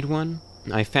inside one?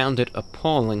 I found it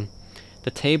appalling. The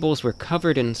tables were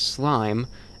covered in slime,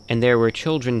 and there were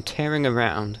children tearing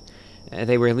around.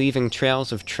 They were leaving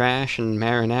trails of trash and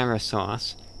marinara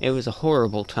sauce. It was a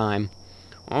horrible time.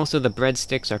 Also, the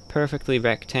breadsticks are perfectly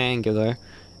rectangular,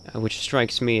 which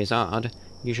strikes me as odd.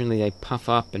 Usually they puff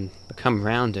up and become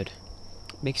rounded.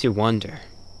 Makes you wonder.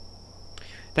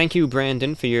 Thank you,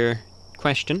 Brandon, for your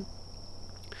question.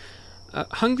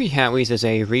 Hungry Howie's is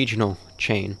a regional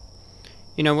chain.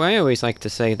 I always like to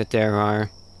say that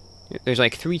there's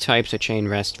like three types of chain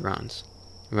restaurants,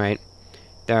 right?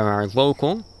 There are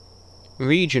local,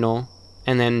 regional,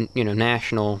 and then,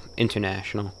 national,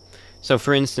 international. So,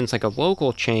 for instance, like a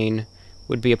local chain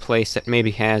would be a place that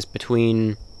maybe has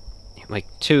between,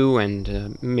 2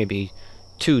 and maybe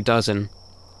 24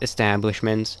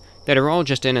 establishments that are all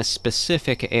just in a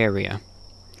specific area,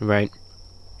 right?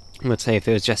 Let's say if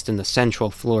it was just in the central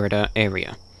Florida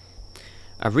area.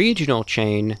 A regional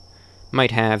chain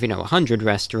might have, 100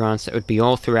 restaurants that would be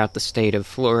all throughout the state of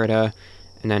Florida,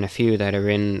 and then a few that are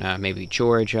in maybe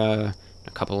Georgia,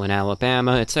 a couple in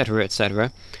Alabama, etc.,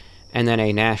 etc. And then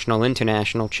a national,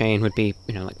 international chain would be,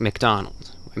 like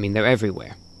McDonald's. I mean, they're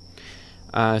everywhere.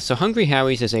 So Hungry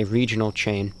Howie's is a regional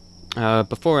chain.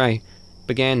 Before I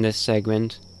began this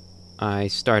segment, I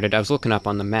was looking up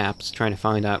on the maps, trying to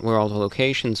find out where all the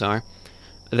locations are.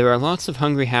 There are lots of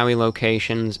Hungry Howie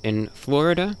locations in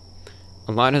Florida,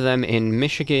 a lot of them in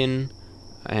Michigan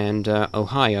and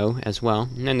Ohio as well,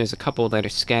 and then there's a couple that are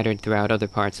scattered throughout other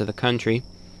parts of the country.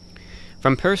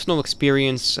 From personal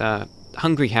experience,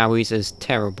 Hungry Howie's is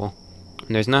terrible.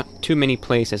 And there's not too many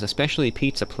places, especially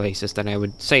pizza places, that I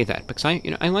would say that, because I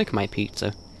like my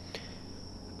pizza.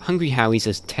 Hungry Howie's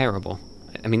is terrible.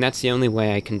 I mean, that's the only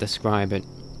way I can describe it.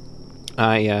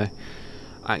 I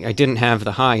didn't have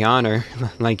the high honor,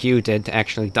 like you did, to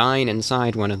actually dine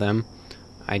inside one of them.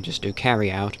 I just do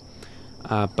carry-out.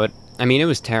 But, I mean, it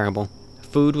was terrible.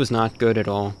 Food was not good at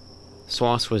all.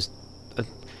 Sauce was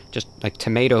just like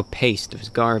tomato paste. It was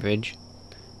garbage.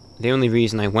 The only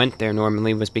reason I went there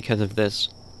normally was because of this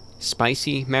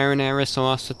spicy marinara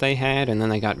sauce that they had, and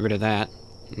then I got rid of that.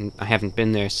 And I haven't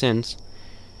been there since.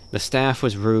 The staff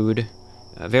was rude,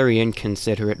 very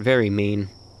inconsiderate, very mean.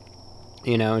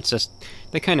 It's just,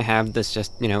 they kind of have this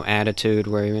just, attitude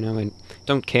where, I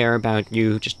don't care about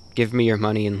you, just give me your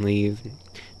money and leave.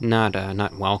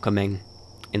 Not welcoming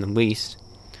in the least.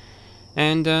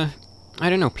 And, I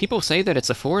don't know, people say that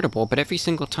it's affordable, but every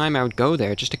single time I would go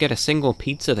there, just to get a single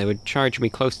pizza, they would charge me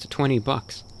close to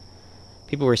 $20.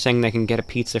 People were saying they can get a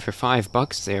pizza for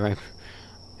 $5 there.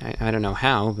 I don't know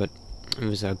how, but it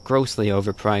was grossly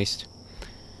overpriced.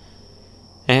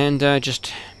 And,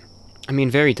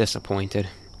 very disappointed.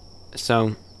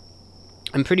 So,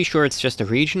 I'm pretty sure it's just a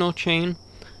regional chain.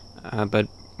 but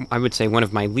I would say one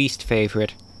of my least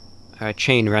favorite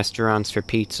chain restaurants for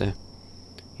pizza.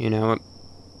 You know,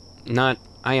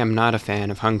 I am not a fan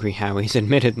of Hungry Howie's,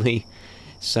 admittedly,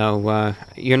 so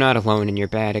you're not alone in your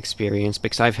bad experience,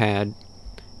 because I've had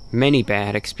many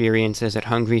bad experiences at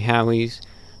Hungry Howie's,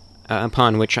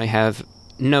 upon which I have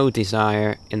no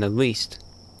desire in the least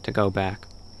to go back.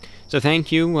 So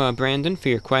thank you, Brandon, for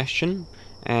your question,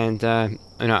 and I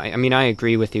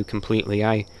agree with you completely.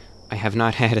 I have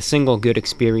not had a single good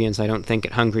experience, I don't think,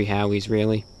 at Hungry Howie's,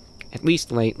 really. At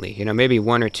least lately. You know, maybe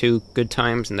one or two good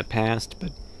times in the past,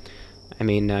 but,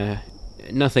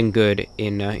 nothing good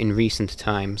in recent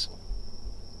times.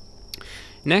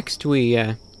 Next,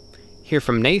 we hear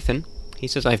from Nathan. He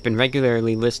says, I've been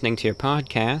regularly listening to your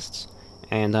podcasts,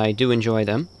 and I do enjoy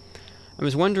them. I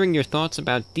was wondering your thoughts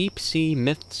about deep-sea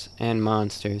myths and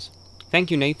monsters.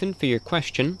 Thank you, Nathan, for your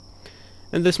question.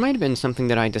 And this might have been something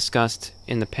that I discussed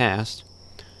in the past.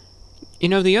 You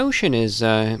know, the ocean is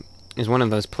one of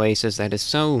those places that is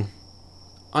so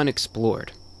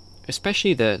unexplored.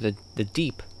 Especially the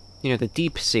deep, the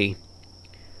deep sea.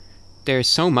 There's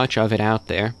so much of it out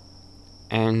there,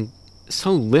 and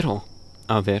so little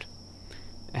of it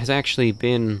has actually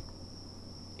been,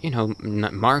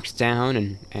 marked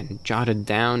down and jotted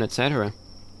down, etc.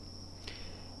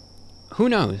 Who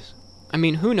knows?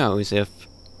 Who knows if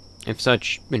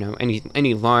such,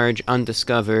 any large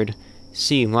undiscovered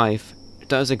sea life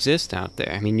does exist out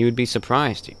there. You would be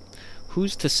surprised.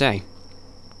 Who's to say?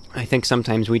 I think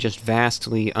sometimes we just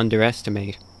vastly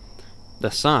underestimate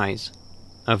the size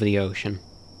of the ocean.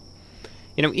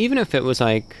 Even if it was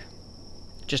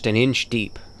just an inch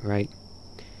deep, right?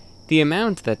 The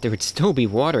amount that there would still be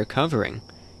water covering.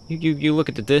 You look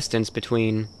at the distance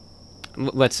between,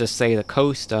 let's just say, the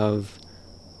coast of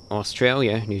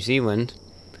Australia, New Zealand,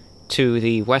 to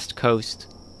the west coast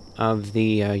of the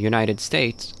United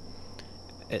States.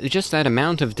 Just that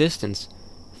amount of distance,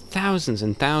 thousands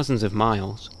and thousands of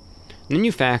miles. And then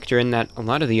you factor in that a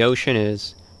lot of the ocean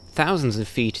is thousands of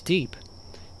feet deep.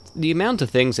 The amount of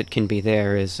things that can be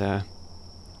there is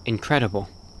incredible.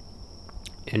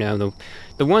 The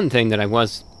one thing that I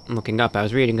was looking up, I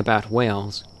was reading about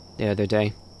whales the other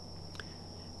day.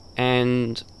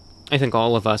 And I think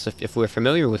all of us, if we're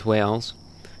familiar with whales,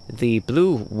 the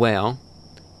blue whale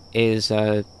is,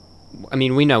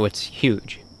 we know it's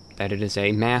huge, that it is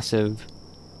a massive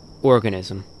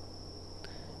organism.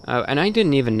 And I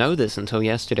didn't even know this until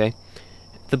yesterday.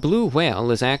 The blue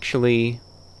whale is actually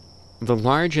the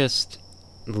largest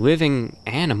living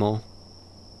animal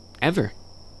ever.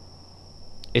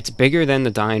 It's bigger than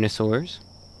the dinosaurs,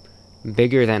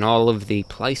 bigger than all of the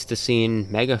Pleistocene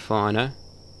megafauna,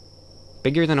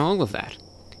 bigger than all of that.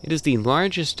 It is the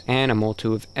largest animal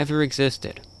to have ever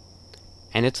existed,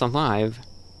 and it's alive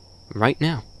right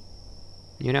now.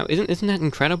 Isn't that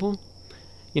incredible?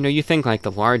 You think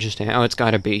the largest, it's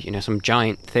gotta be, some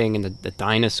giant thing in the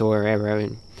dinosaur era.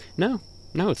 No,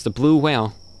 it's the blue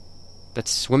whale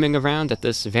that's swimming around at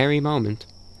this very moment.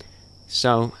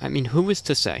 So, who is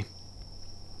to say?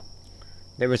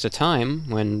 There was a time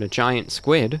when the giant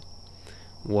squid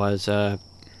was,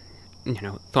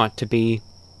 thought to be,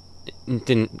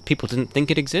 people didn't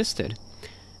think it existed.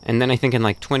 And then I think in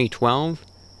 2012,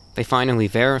 they finally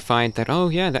verified that,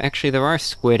 actually there are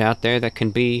squid out there that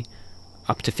can be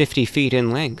up to 50 feet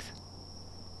in length.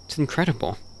 It's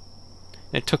incredible.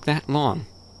 It took that long.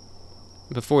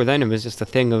 Before then, it was just a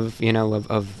thing of,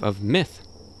 of myth.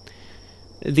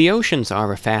 The oceans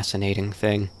are a fascinating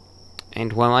thing,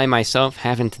 and while I myself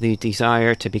haven't the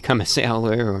desire to become a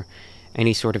sailor or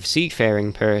any sort of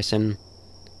seafaring person,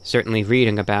 certainly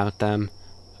reading about them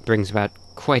brings about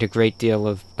quite a great deal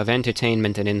of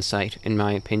entertainment and insight, in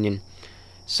my opinion.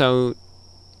 So,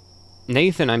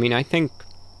 Nathan, I think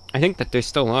that there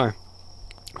still are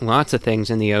lots of things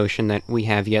in the ocean that we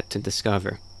have yet to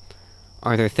discover.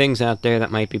 Are there things out there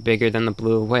that might be bigger than the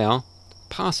blue whale?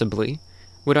 Possibly.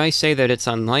 Would I say that it's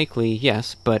unlikely?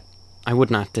 Yes, but I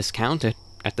would not discount it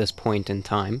at this point in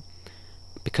time,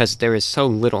 because there is so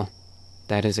little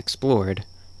that is explored,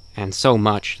 and so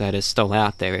much that is still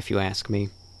out there, if you ask me.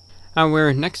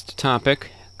 Our next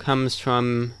topic comes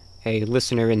from a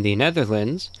listener in the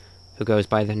Netherlands, who goes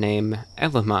by the name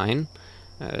Elamine.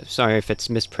 Sorry if it's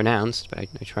mispronounced, but I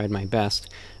tried my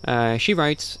best. She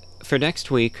writes, for next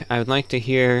week, I would like to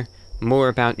hear more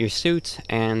about your suits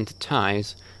and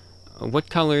ties.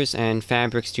 What colors and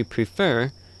fabrics do you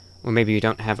prefer? Or maybe you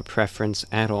don't have a preference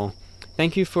at all.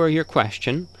 Thank you for your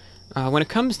question. When it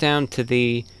comes down to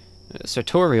the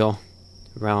sartorial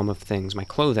realm of things, my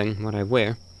clothing, what I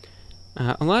wear,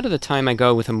 a lot of the time I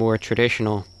go with a more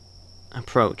traditional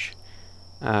approach.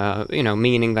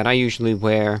 Meaning that I usually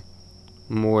wear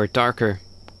more darker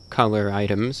color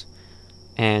items,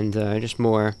 and just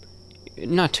more,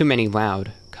 not too many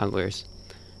loud colors.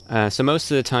 So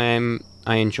most of the time,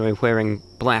 I enjoy wearing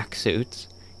black suits,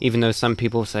 even though some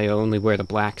people say I only wear the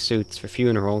black suits for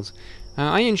funerals.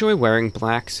 I enjoy wearing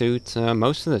black suits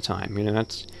most of the time.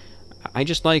 I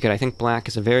just like it. I think black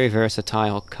is a very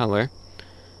versatile color.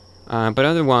 But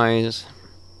otherwise,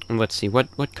 let's see,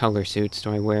 what color suits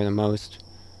do I wear the most?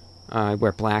 I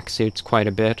wear black suits quite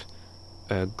a bit.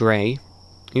 Gray,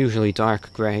 usually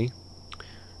dark gray.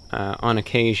 On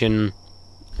occasion,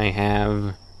 I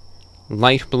have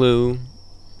light blue.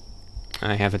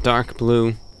 I have a dark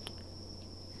blue.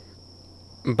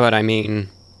 But I mean,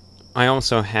 I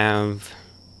also have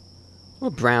a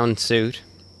brown suit,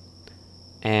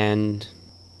 and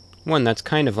one that's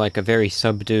kind of like a very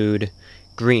subdued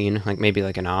green, like maybe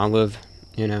like an olive,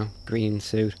 green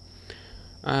suit.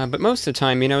 But most of the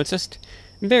time, it's just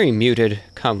very muted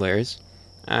colors.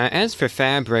 As for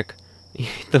fabric,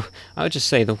 I would just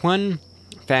say the one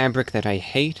fabric that I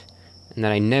hate and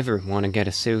that I never want to get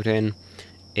a suit in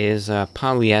is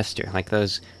polyester, like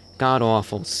those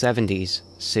god-awful 70s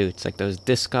suits, like those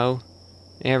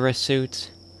disco-era suits.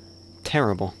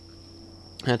 Terrible.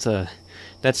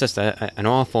 That's just an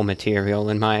awful material,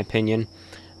 in my opinion.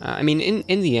 I mean,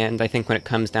 in the end, I think when it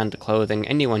comes down to clothing,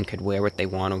 anyone could wear what they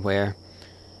want to wear.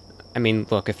 I mean,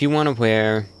 look, if you want to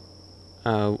wear,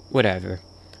 whatever,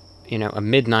 a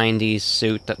mid-90s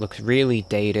suit that looks really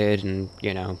dated and,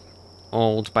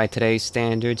 old by today's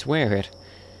standards, wear it.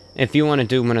 If you want to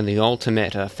do one of the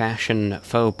ultimate fashion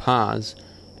faux pas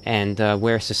and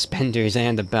wear suspenders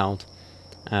and a belt,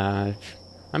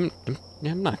 I'm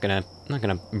not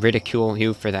gonna ridicule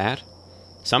you for that.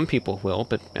 Some people will,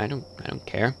 but I don't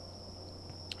care.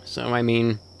 So I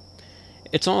mean,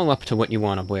 it's all up to what you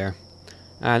want to wear.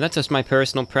 That's just my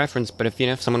personal preference. But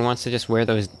if someone wants to just wear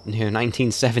those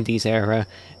 1970s era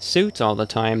suits all the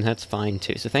time, that's fine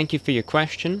too. So thank you for your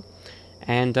question,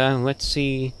 and let's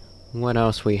see what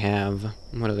else we have.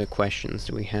 What other questions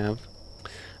do we have?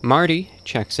 Marty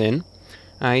checks in.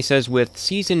 He says, with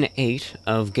Season 8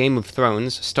 of Game of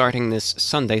Thrones starting this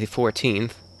Sunday the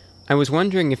 14th, I was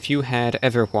wondering if you had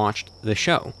ever watched the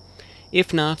show.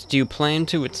 If not, do you plan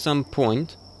to at some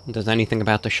point? Does anything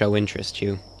about the show interest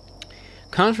you?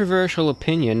 Controversial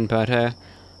opinion, but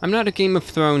I'm not a Game of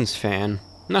Thrones fan.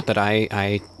 Not that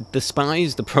I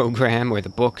despise the program or the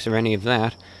books or any of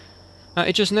that.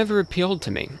 It just never appealed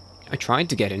to me. I tried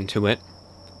to get into it,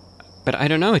 but I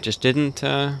don't know, it just didn't,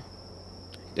 I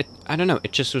don't know,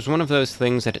 it just was one of those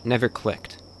things that it never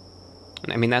clicked.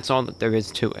 I mean, that's all that there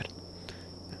is to it.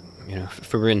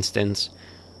 For instance,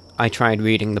 I tried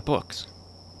reading the books,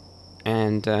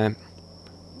 and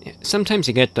sometimes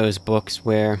you get those books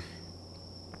where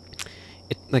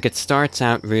it starts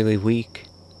out really weak,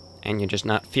 and you're just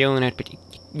not feeling it, but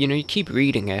you keep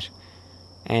reading it,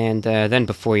 and then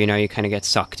before you know, you kind of get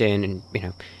sucked in, and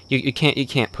you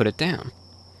can't put it down.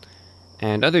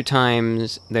 And other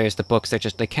times, there's the books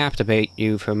that they captivate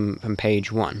you from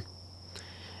page 1.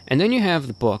 And then you have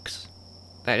the books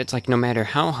that it's like no matter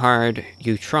how hard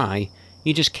you try,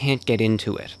 you just can't get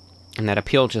into it, and that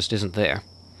appeal just isn't there.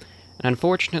 And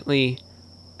unfortunately,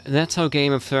 that's how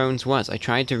Game of Thrones was. I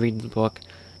tried to read the book,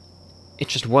 it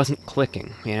just wasn't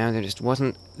clicking, there just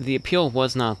wasn't, the appeal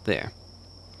was not there.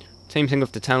 Same thing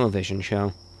with the television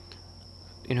show.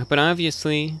 But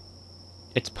obviously,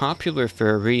 it's popular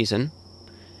for a reason,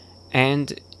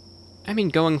 and, I mean,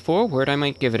 going forward, I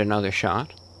might give it another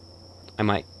shot. I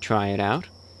might try it out,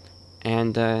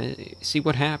 and see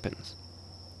what happens.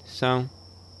 So,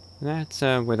 that's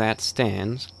where that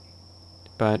stands.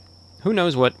 But who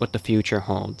knows what the future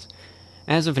holds.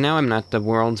 As of now, I'm not the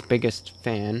world's biggest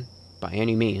fan, by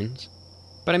any means.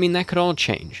 But I mean, that could all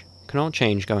change. Could all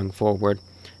change going forward.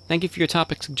 Thank you for your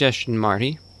topic suggestion,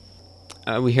 Marty.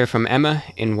 We hear from Emma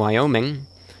in Wyoming,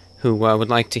 who would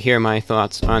like to hear my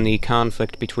thoughts on the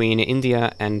conflict between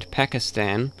India and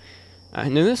Pakistan.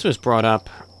 Now, this was brought up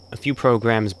a few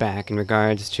programs back in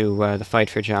regards to the fight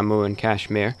for Jammu and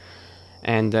Kashmir,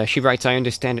 and she writes, I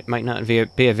understand it might not be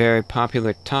a very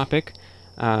popular topic.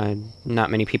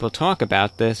 Not many people talk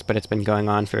about this, but it's been going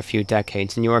on for a few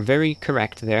decades, and you are very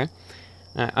correct there.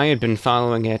 I had been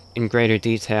following it in greater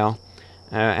detail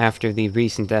after the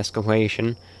recent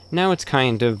escalation. Now it's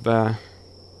kind of,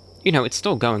 it's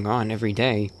still going on every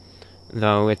day,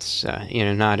 though it's,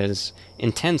 not as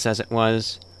intense as it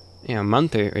was, a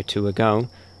month or two ago,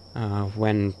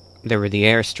 when there were the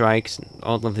airstrikes and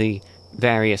all of the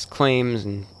various claims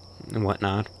and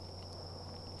whatnot.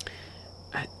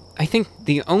 I think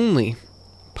the only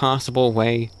possible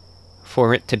way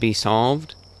for it to be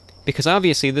solved, because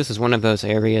obviously this is one of those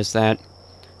areas that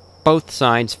both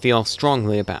sides feel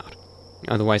strongly about,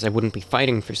 otherwise I wouldn't be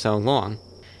fighting for so long,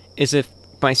 is if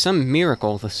by some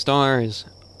miracle the stars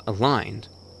aligned,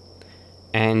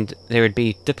 and there would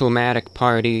be diplomatic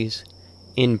parties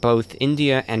in both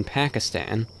India and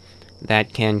Pakistan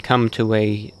that can come to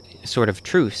a sort of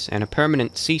truce and a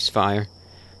permanent ceasefire.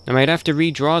 They might have to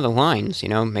redraw the lines,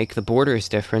 make the borders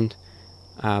different,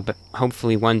 but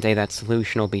hopefully one day that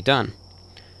solution will be done.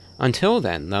 Until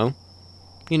then, though,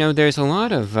 there's a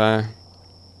lot of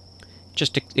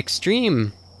just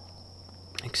extreme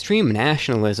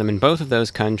nationalism in both of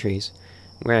those countries,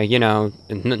 where,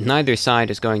 neither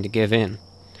side is going to give in.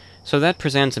 So that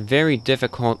presents a very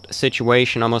difficult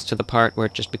situation, almost to the part where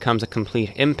it just becomes a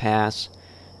complete impasse,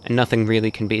 and nothing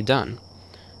really can be done.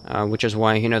 Which is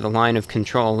why, the line of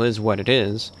control is what it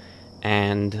is,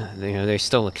 and, there's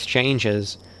still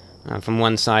exchanges from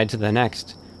one side to the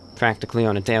next, practically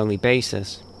on a daily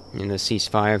basis, in the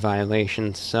ceasefire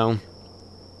violations. So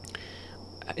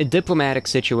a diplomatic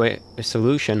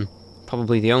solution,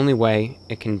 probably the only way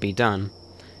it can be done.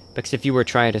 Because if you were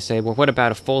trying to say, well, what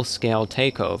about a full-scale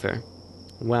takeover?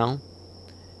 Well,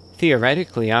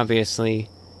 theoretically, obviously,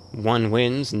 one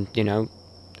wins, and,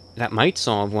 that might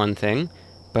solve one thing,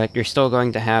 but you're still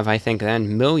going to have, I think,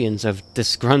 then millions of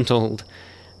disgruntled,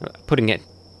 putting it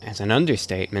as an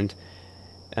understatement,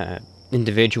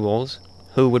 individuals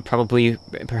who would probably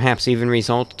perhaps even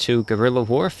result to guerrilla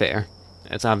warfare.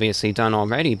 It's obviously done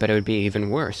already, but it would be even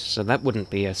worse, so that wouldn't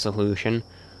be a solution.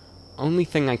 Only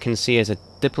thing I can see as a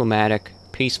diplomatic,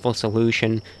 peaceful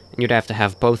solution, and you'd have to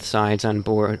have both sides on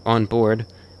board,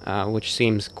 which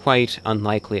seems quite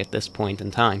unlikely at this point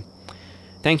in time.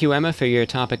 Thank you, Emma, for your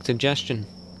topic suggestion.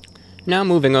 Now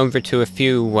moving over to a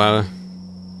few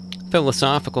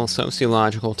philosophical,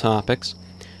 sociological topics.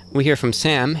 We hear from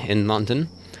Sam in London.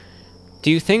 Do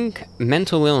you think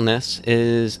mental illness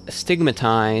is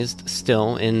stigmatized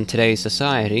still in today's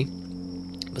society?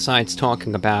 Besides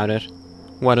talking about it,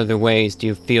 what other ways do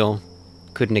you feel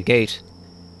could negate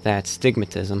that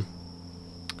stigmatism?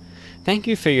 Thank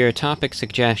you for your topic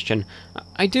suggestion.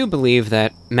 I do believe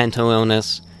that mental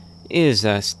illness is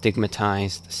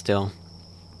stigmatized still.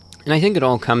 And I think it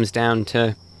all comes down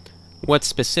to what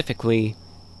specifically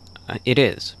it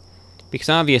is. Because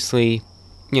obviously,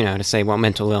 to say, well,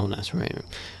 mental illness, right?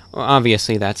 Well,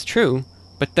 obviously that's true,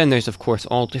 but then there's, of course,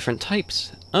 all different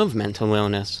types of mental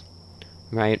illness,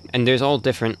 right? And there's all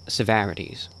different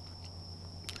severities.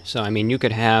 So, you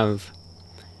could have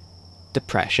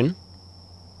depression.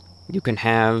 You can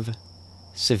have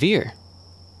severe,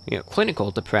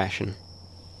 clinical depression.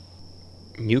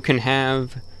 You can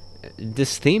have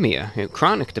dysthymia,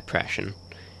 chronic depression.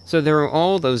 So there are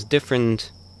all those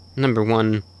different, number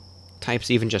one,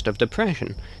 types even just of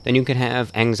depression. Then you could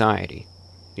have anxiety.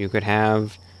 You could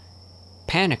have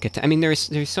panic attack.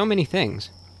 There's so many things.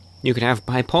 You could have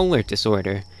bipolar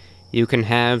disorder. You can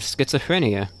have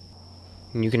schizophrenia.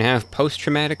 You can have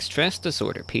post-traumatic stress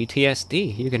disorder,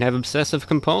 PTSD. You can have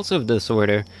obsessive-compulsive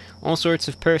disorder. All sorts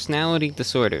of personality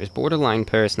disorders, borderline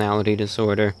personality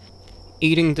disorder,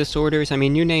 eating disorders,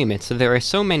 you name it. So there are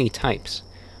so many types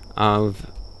of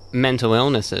mental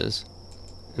illnesses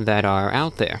that are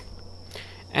out there.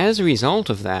 As a result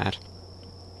of that,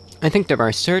 I think there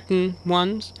are certain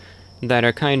ones that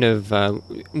are kind of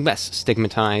less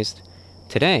stigmatized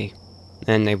today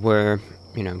than they were,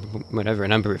 a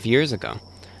number of years ago.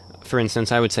 For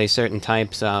instance, I would say certain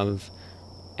types of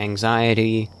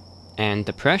anxiety and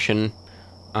depression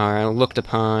are looked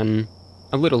upon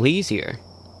a little easier.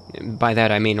 By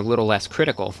that I mean a little less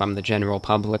critical from the general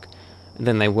public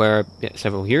than they were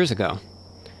several years ago.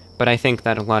 But I think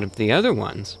that a lot of the other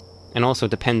ones, and also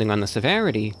depending on the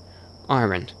severity,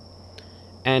 aren't.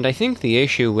 And I think the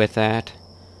issue with that,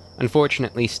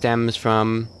 unfortunately, stems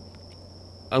from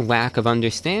a lack of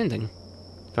understanding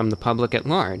from the public at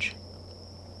large.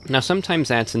 Now, sometimes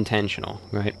that's intentional,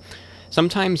 right?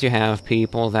 Sometimes you have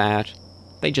people that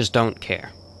they just don't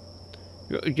care.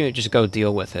 You just go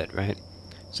deal with it, right?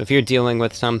 So if you're dealing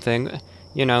with something,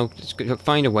 just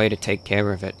find a way to take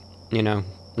care of it.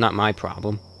 Not my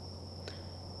problem.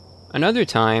 And other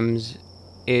times,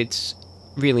 it's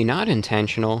really not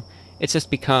intentional. It's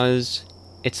just because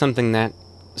it's something that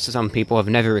some people have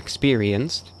never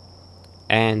experienced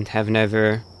and have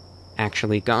never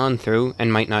actually gone through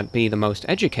and might not be the most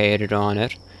educated on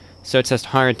it. So it's just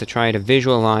hard to try to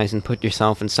visualize and put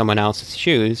yourself in someone else's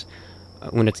shoes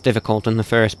when it's difficult in the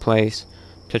first place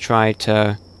to try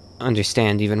to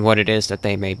understand even what it is that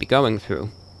they may be going through.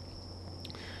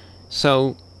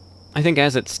 So I think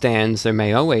as it stands, there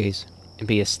may always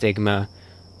be a stigma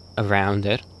around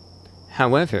it.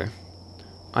 However,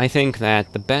 I think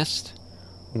that the best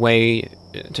way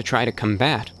to try to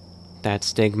combat that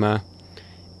stigma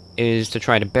is to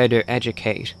try to better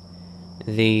educate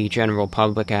the general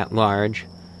public at large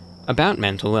about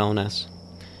mental illness.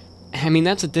 I mean,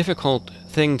 that's a difficult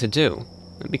thing to do,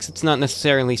 because it's not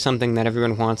necessarily something that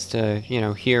everyone wants to,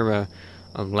 hear a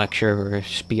lecture or a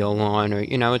spiel on, or,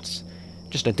 it's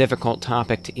just a difficult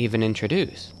topic to even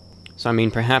introduce. So, I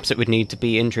mean, perhaps it would need to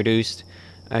be introduced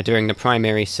during the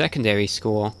primary, secondary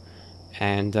school,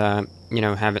 and,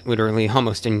 have it literally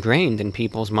almost ingrained in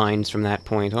people's minds from that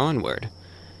point onward.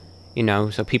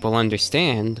 So people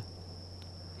understand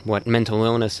what mental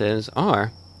illnesses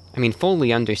are. I mean,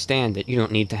 fully understand it. You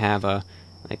don't need to have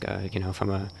from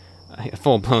a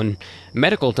full-blown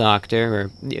medical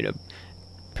doctor or,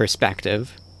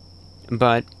 perspective,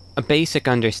 but a basic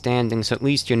understanding, so at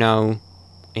least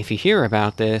if you hear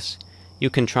about this, you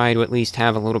can try to at least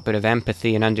have a little bit of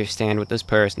empathy and understand what this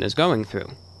person is going through.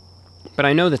 But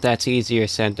I know that that's easier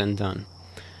said than done,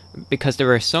 because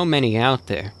there are so many out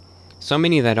there, so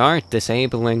many that are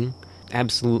disabling,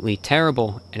 absolutely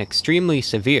terrible, and extremely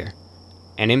severe,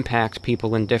 and impact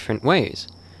people in different ways.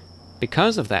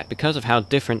 Because of that, because of how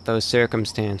different those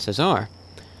circumstances are,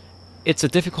 it's a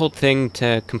difficult thing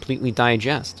to completely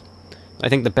digest. I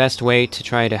think the best way to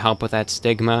try to help with that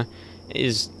stigma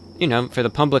is, for the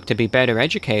public to be better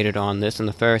educated on this in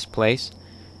the first place,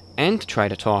 and to try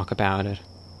to talk about it.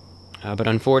 But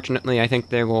unfortunately, I think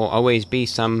there will always be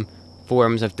some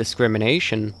forms of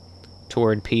discrimination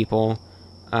toward people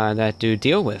that do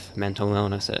deal with mental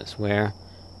illnesses, where,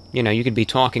 you could be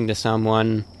talking to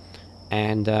someone,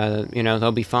 and,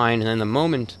 they'll be fine, and then the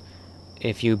moment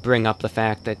if you bring up the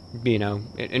fact that,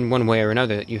 in one way or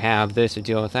another, that you have this or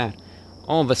deal with that,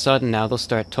 all of a sudden now they'll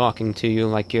start talking to you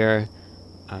like you're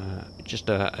just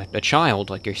a child,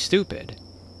 like you're stupid.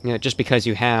 Just because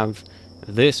you have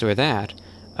this or that,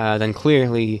 then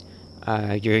clearly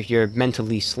you're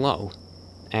mentally slow.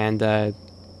 And,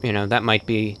 that might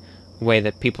be a way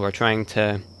that people are trying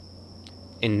to,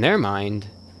 in their mind,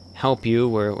 help you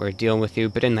or deal with you,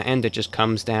 but in the end it just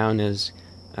comes down as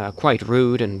quite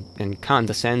rude and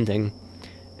condescending,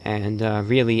 and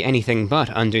really anything but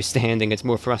understanding. It's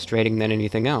more frustrating than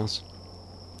anything else.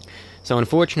 So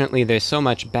unfortunately, there's so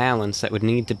much balance that would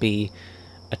need to be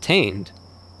attained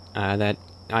that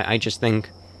I just think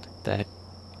that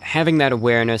having that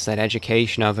awareness, that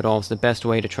education of it all is the best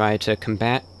way to try to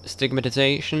combat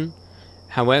stigmatization.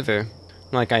 However,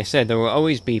 like I said, there will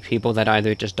always be people that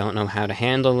either just don't know how to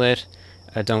handle it,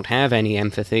 don't have any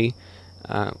empathy,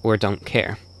 or don't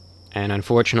care. And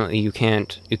unfortunately, you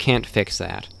can't fix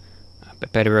that.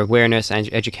 But better awareness and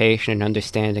education and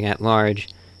understanding at large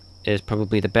is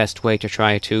probably the best way to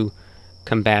try to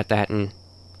combat that and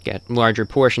get larger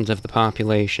portions of the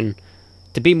population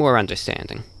to be more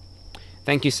understanding.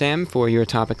 Thank you, Sam, for your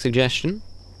topic suggestion.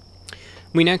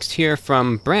 We next hear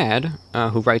from Brad,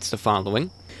 who writes the following.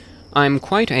 I'm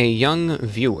quite a young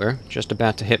viewer, just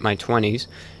about to hit my 20s,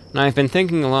 and I've been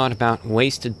thinking a lot about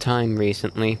wasted time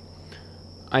recently.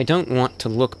 I don't want to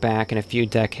look back in a few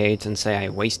decades and say I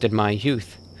wasted my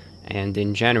youth, and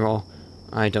in general,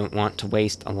 I don't want to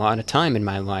waste a lot of time in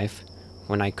my life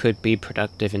when I could be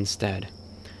productive instead.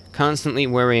 Constantly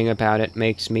worrying about it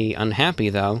makes me unhappy,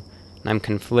 though, and I'm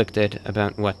conflicted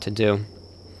about what to do.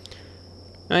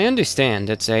 I understand,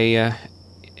 it's a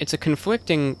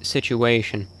conflicting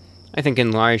situation. I think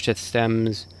in large it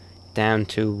stems down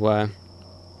to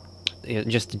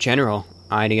just the general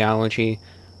ideology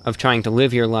of trying to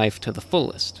live your life to the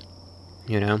fullest,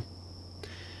 And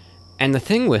the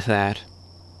thing with that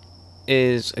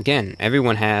is, again,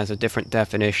 everyone has a different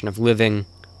definition of living,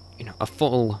 a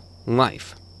full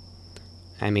life.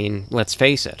 I mean, let's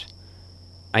face it.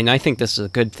 I think this is a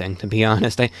good thing, to be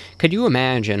honest. Could you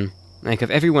imagine, if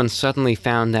everyone suddenly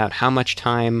found out how much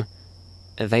time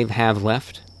they have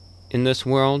left in this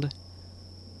world?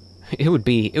 It would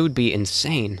be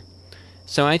insane.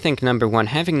 So I think, number one,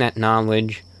 having that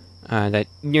knowledge that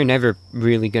you're never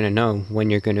really going to know when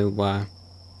you're going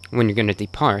to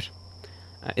depart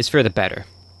is for the better,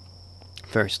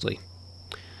 firstly.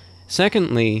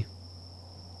 Secondly,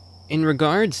 in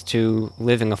regards to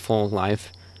living a full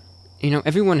life,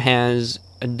 everyone has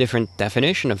a different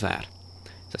definition of that.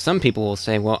 So some people will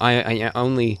say, well, I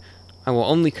will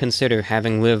only consider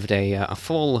having lived a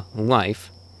full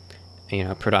life,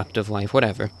 productive life,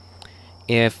 whatever,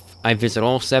 if I visit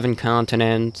all 7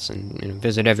 continents and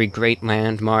visit every great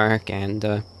landmark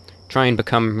and try and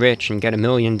become rich and get $1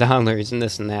 million and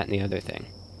this and that and the other thing.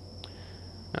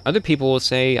 Other people will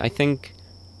say, I think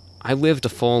I lived a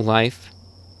full life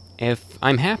if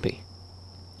I'm happy.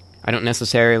 I don't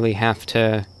necessarily have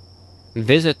to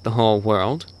visit the whole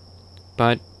world,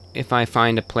 but if I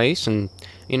find a place and,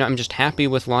 I'm just happy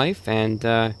with life, and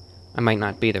I might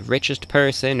not be the richest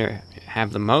person or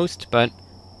have the most, but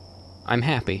I'm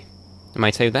happy. I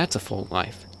might say that's a full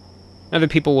life. Other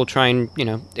people will try and,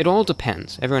 it all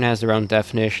depends. Everyone has their own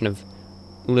definition of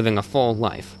living a full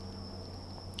life.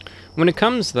 When it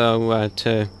comes, though,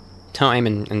 to time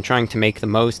and trying to make the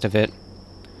most of it,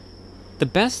 the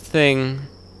best thing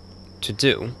to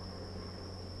do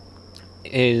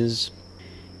is,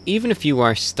 even if you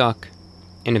are stuck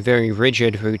in a very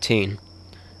rigid routine,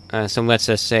 so let's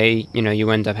just say,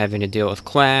 you end up having to deal with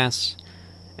class,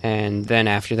 and then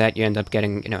after that you end up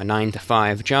getting, a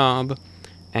 9-to-5 job,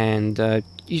 and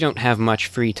you don't have much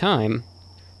free time,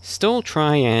 still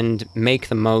try and make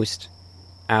the most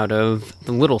out of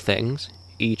the little things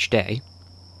each day.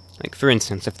 Like, for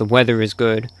instance, if the weather is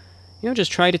good,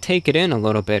 just try to take it in a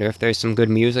little bit, or if there's some good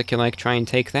music you like, try and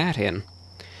take that in.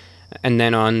 And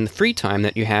then on the free time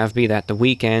that you have, be that the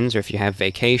weekends, or if you have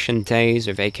vacation days,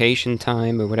 or vacation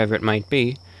time, or whatever it might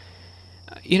be,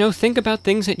 think about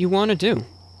things that you want to do.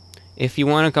 If you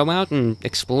want to go out and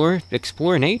explore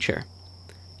nature,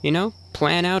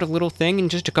 plan out a little thing and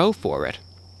just go for it.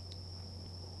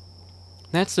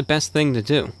 That's the best thing to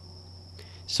do.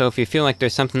 So if you feel like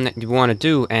there's something that you want to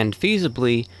do, and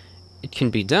feasibly it can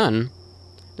be done,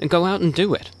 then go out and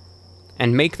do it.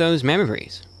 And make those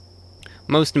memories.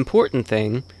 Most important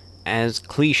thing, as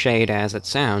cliched as it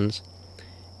sounds,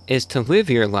 is to live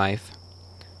your life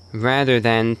rather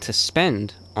than to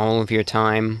spend all of your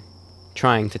time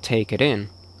trying to take it in.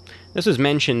 This was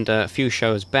mentioned a few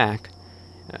shows back.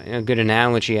 A good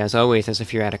analogy, as always, is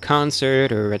if you're at a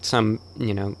concert or at some,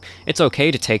 it's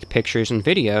okay to take pictures and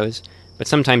videos, but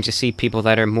sometimes you see people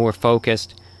that are more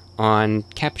focused on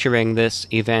capturing this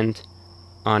event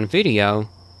on video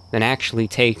than actually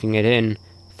taking it in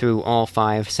through all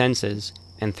 5 senses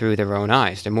and through their own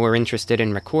eyes. They're more interested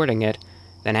in recording it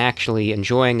than actually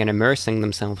enjoying and immersing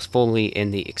themselves fully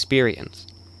in the experience.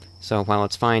 So while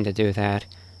it's fine to do that,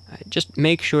 just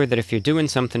make sure that if you're doing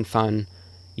something fun,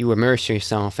 you immerse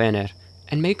yourself in it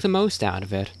and make the most out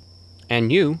of it.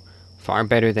 And you, far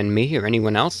better than me or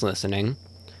anyone else listening,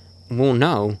 will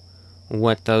know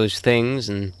what those things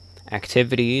and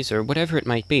activities or whatever it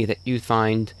might be that you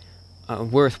find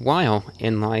worthwhile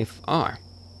in life are.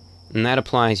 And that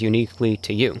applies uniquely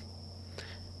to you.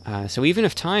 So even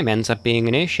if time ends up being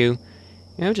an issue,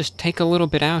 just take a little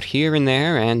bit out here and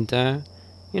there and,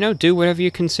 do whatever you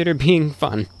consider being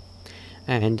fun.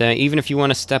 And even if you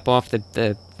want to step off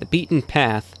the beaten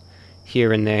path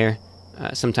here and there,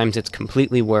 sometimes it's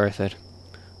completely worth it.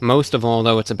 Most of all,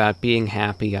 though, it's about being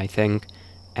happy, I think,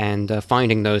 and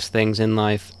finding those things in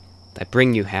life that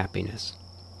bring you happiness.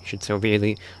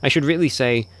 I should really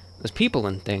say those people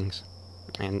and things,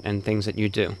 and things that you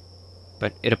do.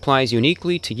 But it applies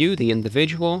uniquely to you, the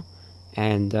individual,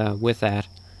 and with that,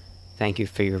 thank you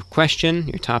for your question,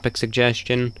 your topic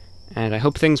suggestion, and I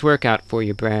hope things work out for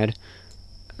you, Brad.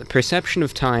 The perception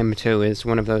of time, too, is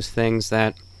one of those things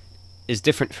that is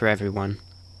different for everyone.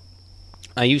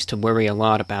 I used to worry a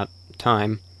lot about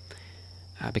time,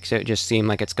 because it just seemed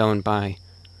like it's going by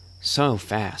so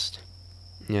fast.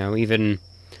 Even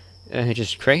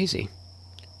just crazy.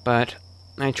 But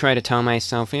I try to tell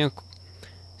myself,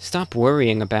 stop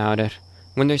worrying about it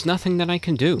when there's nothing that I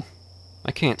can do.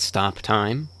 I can't stop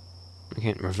time. I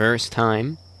can't reverse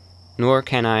time. Nor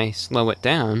can I slow it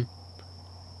down.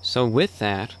 So with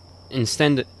that,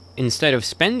 instead of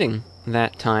spending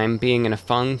that time being in a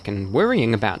funk and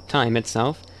worrying about time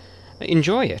itself,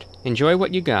 enjoy it. Enjoy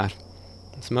what you got.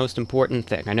 It's the most important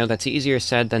thing. I know that's easier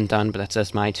said than done, but that's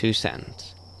just my 2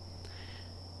 cents.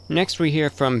 Next we hear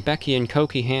from Becky and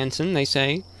Koki Hansen. They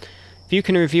say, if you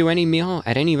can review any meal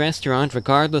at any restaurant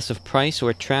regardless of price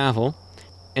or travel,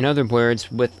 in other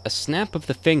words, with a snap of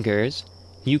the fingers,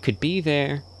 you could be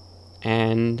there,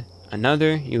 and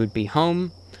another, you would be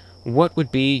home, what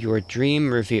would be your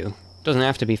dream review? Doesn't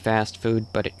have to be fast food,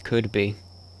 but it could be.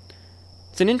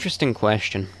 It's an interesting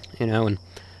question, and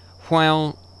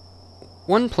while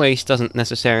one place doesn't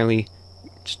necessarily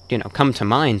just, come to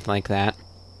mind like that,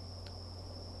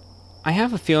 I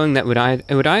have a feeling that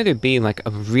it would either be like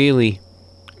a really,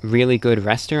 really good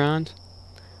restaurant,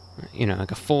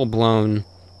 like a full-blown,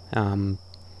 I'm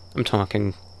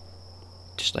talking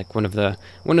just like one of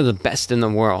the best in the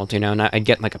world, and I'd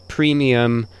get like a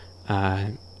premium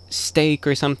steak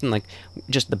or something, like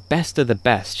just the best of the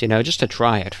best, just to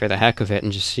try it for the heck of it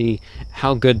and just see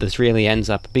how good this really ends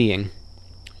up being.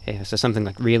 Yeah, so something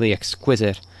like really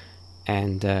exquisite,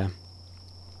 and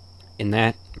in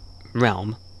that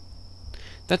realm,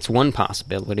 that's one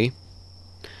possibility.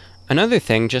 Another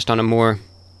thing, just on a more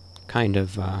kind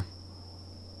of,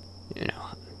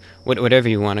 whatever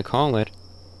you want to call it,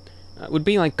 would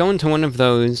be like going to one of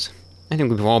those, I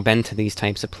think we've all been to these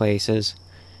types of places,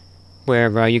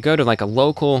 where you go to like a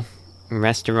local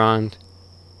restaurant,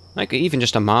 like even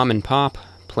just a mom and pop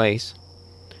place.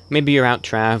 Maybe you're out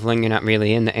traveling, you're not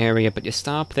really in the area, but you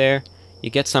stop there, you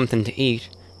get something to eat,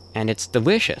 and it's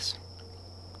delicious.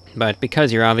 But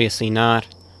because you're obviously not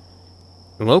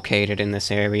located in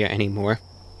this area anymore,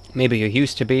 maybe you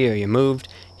used to be or you moved,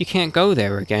 you can't go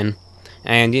there again.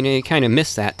 And, you kind of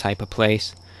miss that type of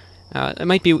place. It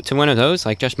might be to one of those,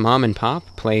 like just mom and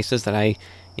pop places that I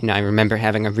remember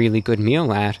having a really good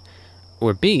meal at.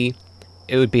 Or B,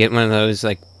 it would be at one of those,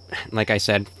 like I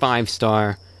said,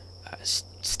 5-star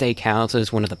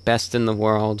steakhouses, one of the best in the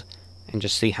world, and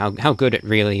just see how good it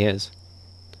really is.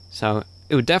 So,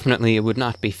 it would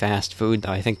not be fast food,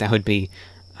 though. I think that would be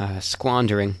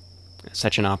squandering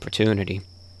such an opportunity.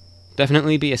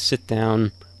 Definitely be a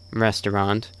sit-down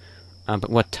restaurant, but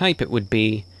what type it would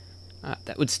be,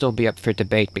 that would still be up for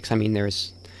debate, because,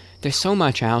 there's so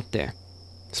much out there.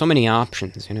 So many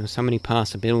options, so many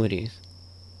possibilities.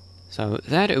 So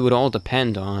that it would all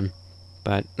depend on,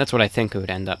 but that's what I think it would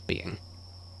end up being.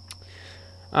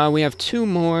 We have two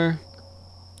more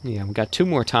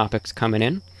topics coming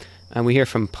in. We hear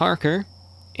from Parker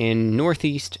in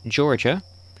Northeast Georgia,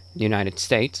 the United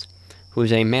States, who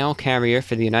is a mail carrier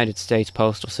for the United States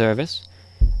Postal Service.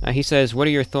 He says, what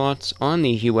are your thoughts on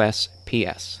the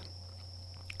USPS?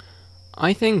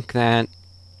 I think that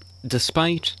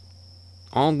despite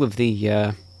all of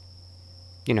the,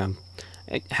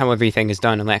 how everything is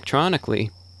done electronically,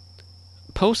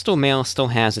 postal mail still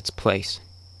has its place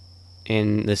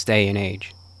in this day and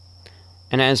age.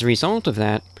 And as a result of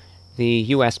that, the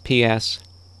USPS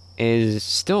is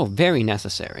still very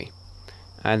necessary.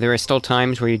 There are still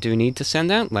times where you do need to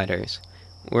send out letters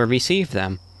or receive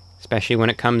them, especially when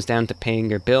it comes down to paying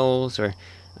your bills or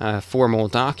formal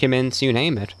documents, you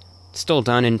name it. It's still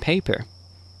done in paper.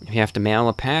 If you have to mail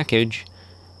a package,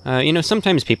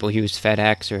 sometimes people use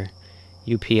FedEx or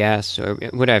UPS or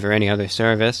whatever, any other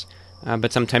service,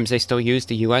 but sometimes they still use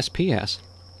the USPS.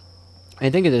 I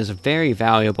think it is a very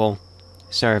valuable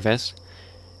service,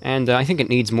 and I think it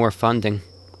needs more funding,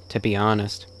 to be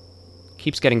honest.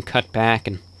 Keeps getting cut back,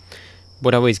 and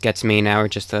what always gets me now are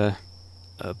just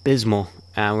abysmal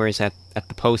hours at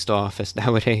the post office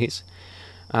nowadays.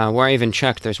 Where I even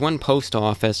checked, there's one post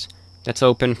office that's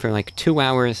open for like 2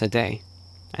 hours a day,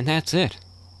 and that's it.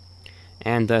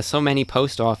 And so many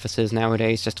post offices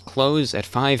nowadays just close at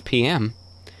 5 p.m.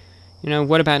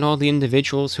 What about all the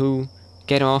individuals who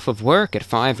get off of work at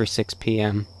 5 or 6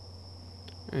 p.m.?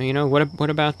 What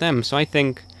about them? So I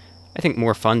think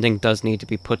more funding does need to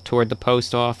be put toward the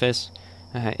post office,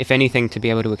 if anything, to be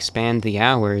able to expand the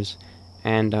hours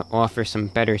and offer some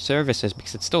better services,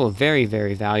 because it's still a very,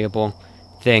 very valuable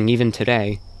thing, even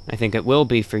today. I think it will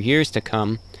be for years to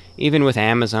come, even with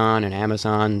Amazon and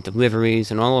Amazon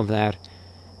deliveries and all of that.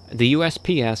 The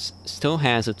USPS still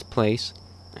has its place,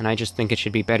 and I just think it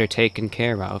should be better taken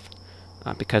care of,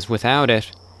 because without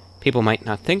it, people might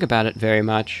not think about it very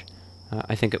much.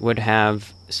 I think it would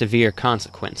have severe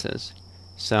consequences.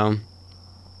 So,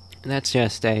 that's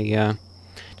just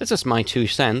my 2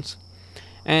 cents.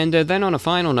 And then on a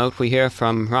final note, we hear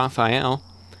from Raphael,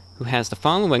 who has the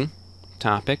following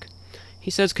topic.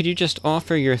 He says, could you just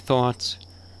offer your thoughts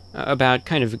about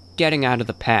kind of getting out of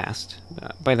the past?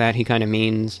 By that he kind of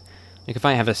means, like, if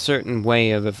I have a certain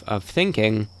way of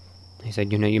thinking, he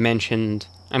said, you mentioned,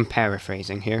 I'm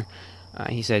paraphrasing here,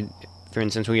 he said, for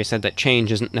instance, where you said that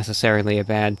change isn't necessarily a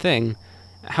bad thing,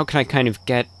 how can I kind of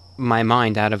get my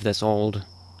mind out of this old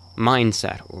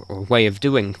mindset or way of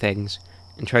doing things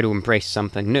and try to embrace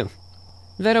something new?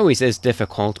 That always is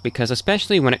difficult, because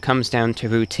especially when it comes down to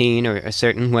routine or a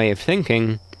certain way of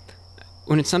thinking,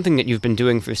 when it's something that you've been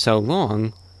doing for so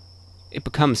long, it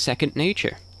becomes second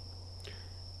nature.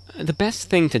 The best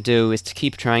thing to do is to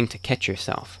keep trying to catch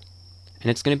yourself. And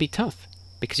it's going to be tough,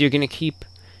 because you're going to keep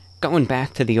going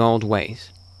back to the old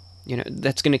ways.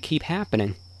 That's going to keep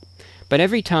happening. But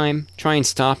every time, try and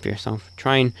stop yourself.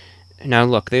 Now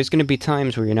look, there's going to be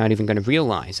times where you're not even going to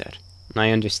realize it. And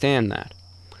I understand that.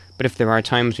 But if there are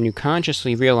times when you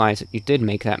consciously realize that you did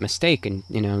make that mistake and,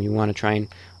 you want to try and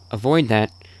avoid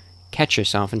that, catch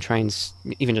yourself and try and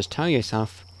even just tell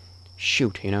yourself,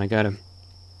 shoot, I gotta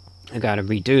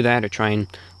redo that, or try and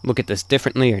look at this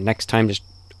differently, or next time just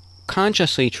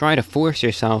consciously try to force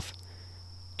yourself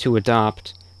to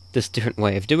adopt this different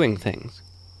way of doing things.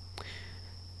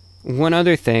 One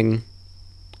other thing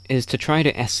is to try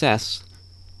to assess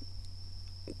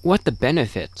what the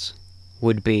benefits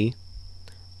would be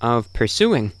of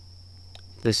pursuing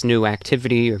this new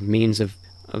activity or means of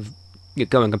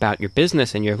going about your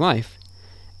business and your life,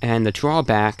 and the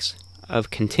drawbacks of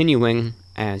continuing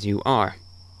as you are.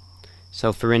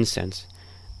 So, for instance,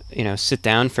 sit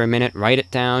down for a minute, write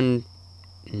it down,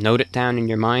 note it down in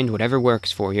your mind, whatever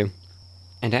works for you,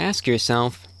 and ask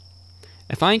yourself,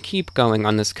 if I keep going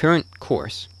on this current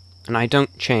course, and I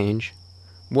don't change,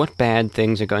 what bad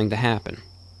things are going to happen?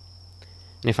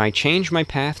 And if I change my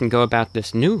path and go about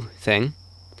this new thing,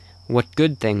 what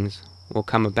good things will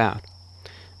come about?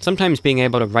 Sometimes being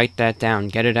able to write that down,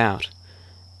 get it out,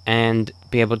 and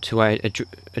be able to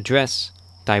address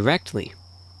directly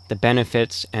the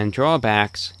benefits and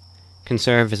drawbacks can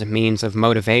serve as a means of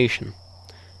motivation.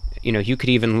 You could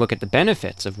even look at the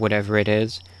benefits of whatever it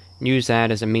is, use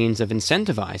that as a means of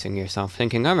incentivizing yourself,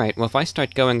 thinking, all right, well, if I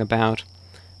start going about,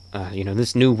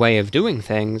 this new way of doing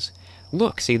things,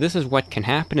 look, see, this is what can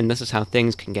happen, and this is how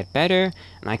things can get better,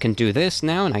 and I can do this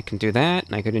now, and I can do that,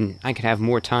 and I could have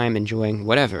more time enjoying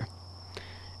whatever.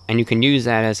 And you can use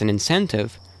that as an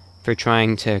incentive for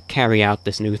trying to carry out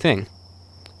this new thing.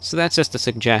 So that's just a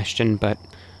suggestion, but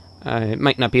it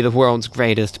might not be the world's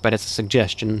greatest, but it's a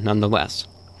suggestion nonetheless.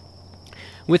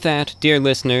 With that, dear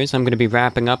listeners, I'm going to be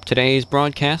wrapping up today's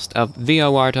broadcast of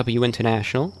VORW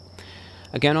International.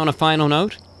 Again, on a final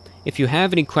note, if you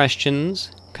have any questions,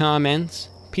 comments,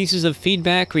 pieces of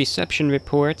feedback, reception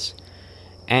reports,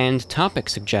 and topic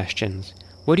suggestions,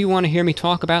 what do you want to hear me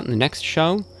talk about in the next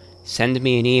show? Send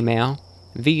me an email,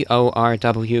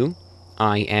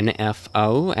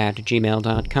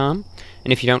 vorwinfo@gmail.com.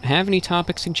 And if you don't have any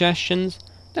topic suggestions,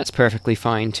 that's perfectly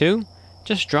fine too.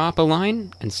 Just drop a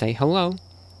line and say hello,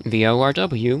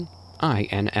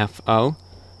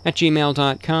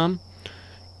 vorwinfo@gmail.com.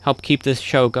 Help keep this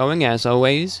show going, as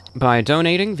always, by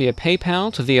donating via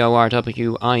PayPal to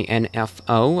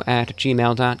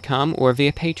vorwinfo@gmail.com or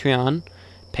via Patreon,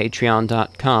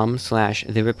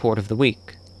 patreon.com/thereportoftheweek.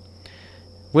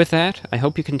 With that, I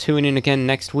hope you can tune in again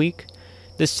next week,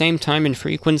 this same time and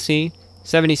frequency,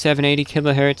 7780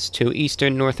 kHz to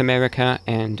Eastern North America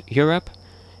and Europe,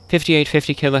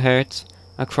 5850 kHz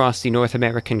across the North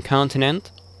American continent,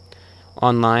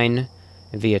 online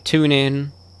via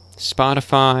TuneIn,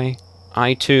 Spotify,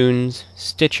 iTunes,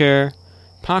 Stitcher,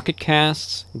 Pocket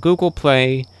Casts, Google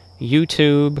Play,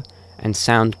 YouTube, and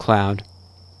SoundCloud.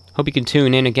 Hope you can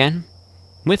tune in again.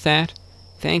 With that,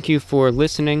 thank you for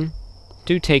listening.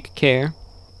 Do take care.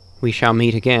 We shall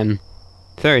meet again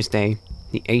Thursday,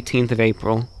 the 18th of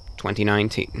April,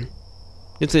 2019.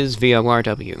 This is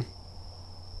VORW.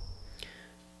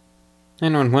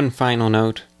 And on one final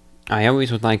note, I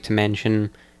always would like to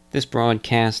mention this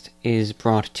broadcast is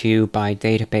brought to you by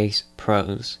Database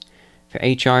Pros for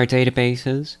HR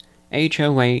databases,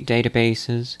 HOA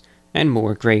databases, and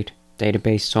more great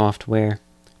database software.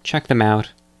 Check them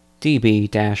out,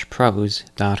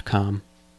 db-pros.com.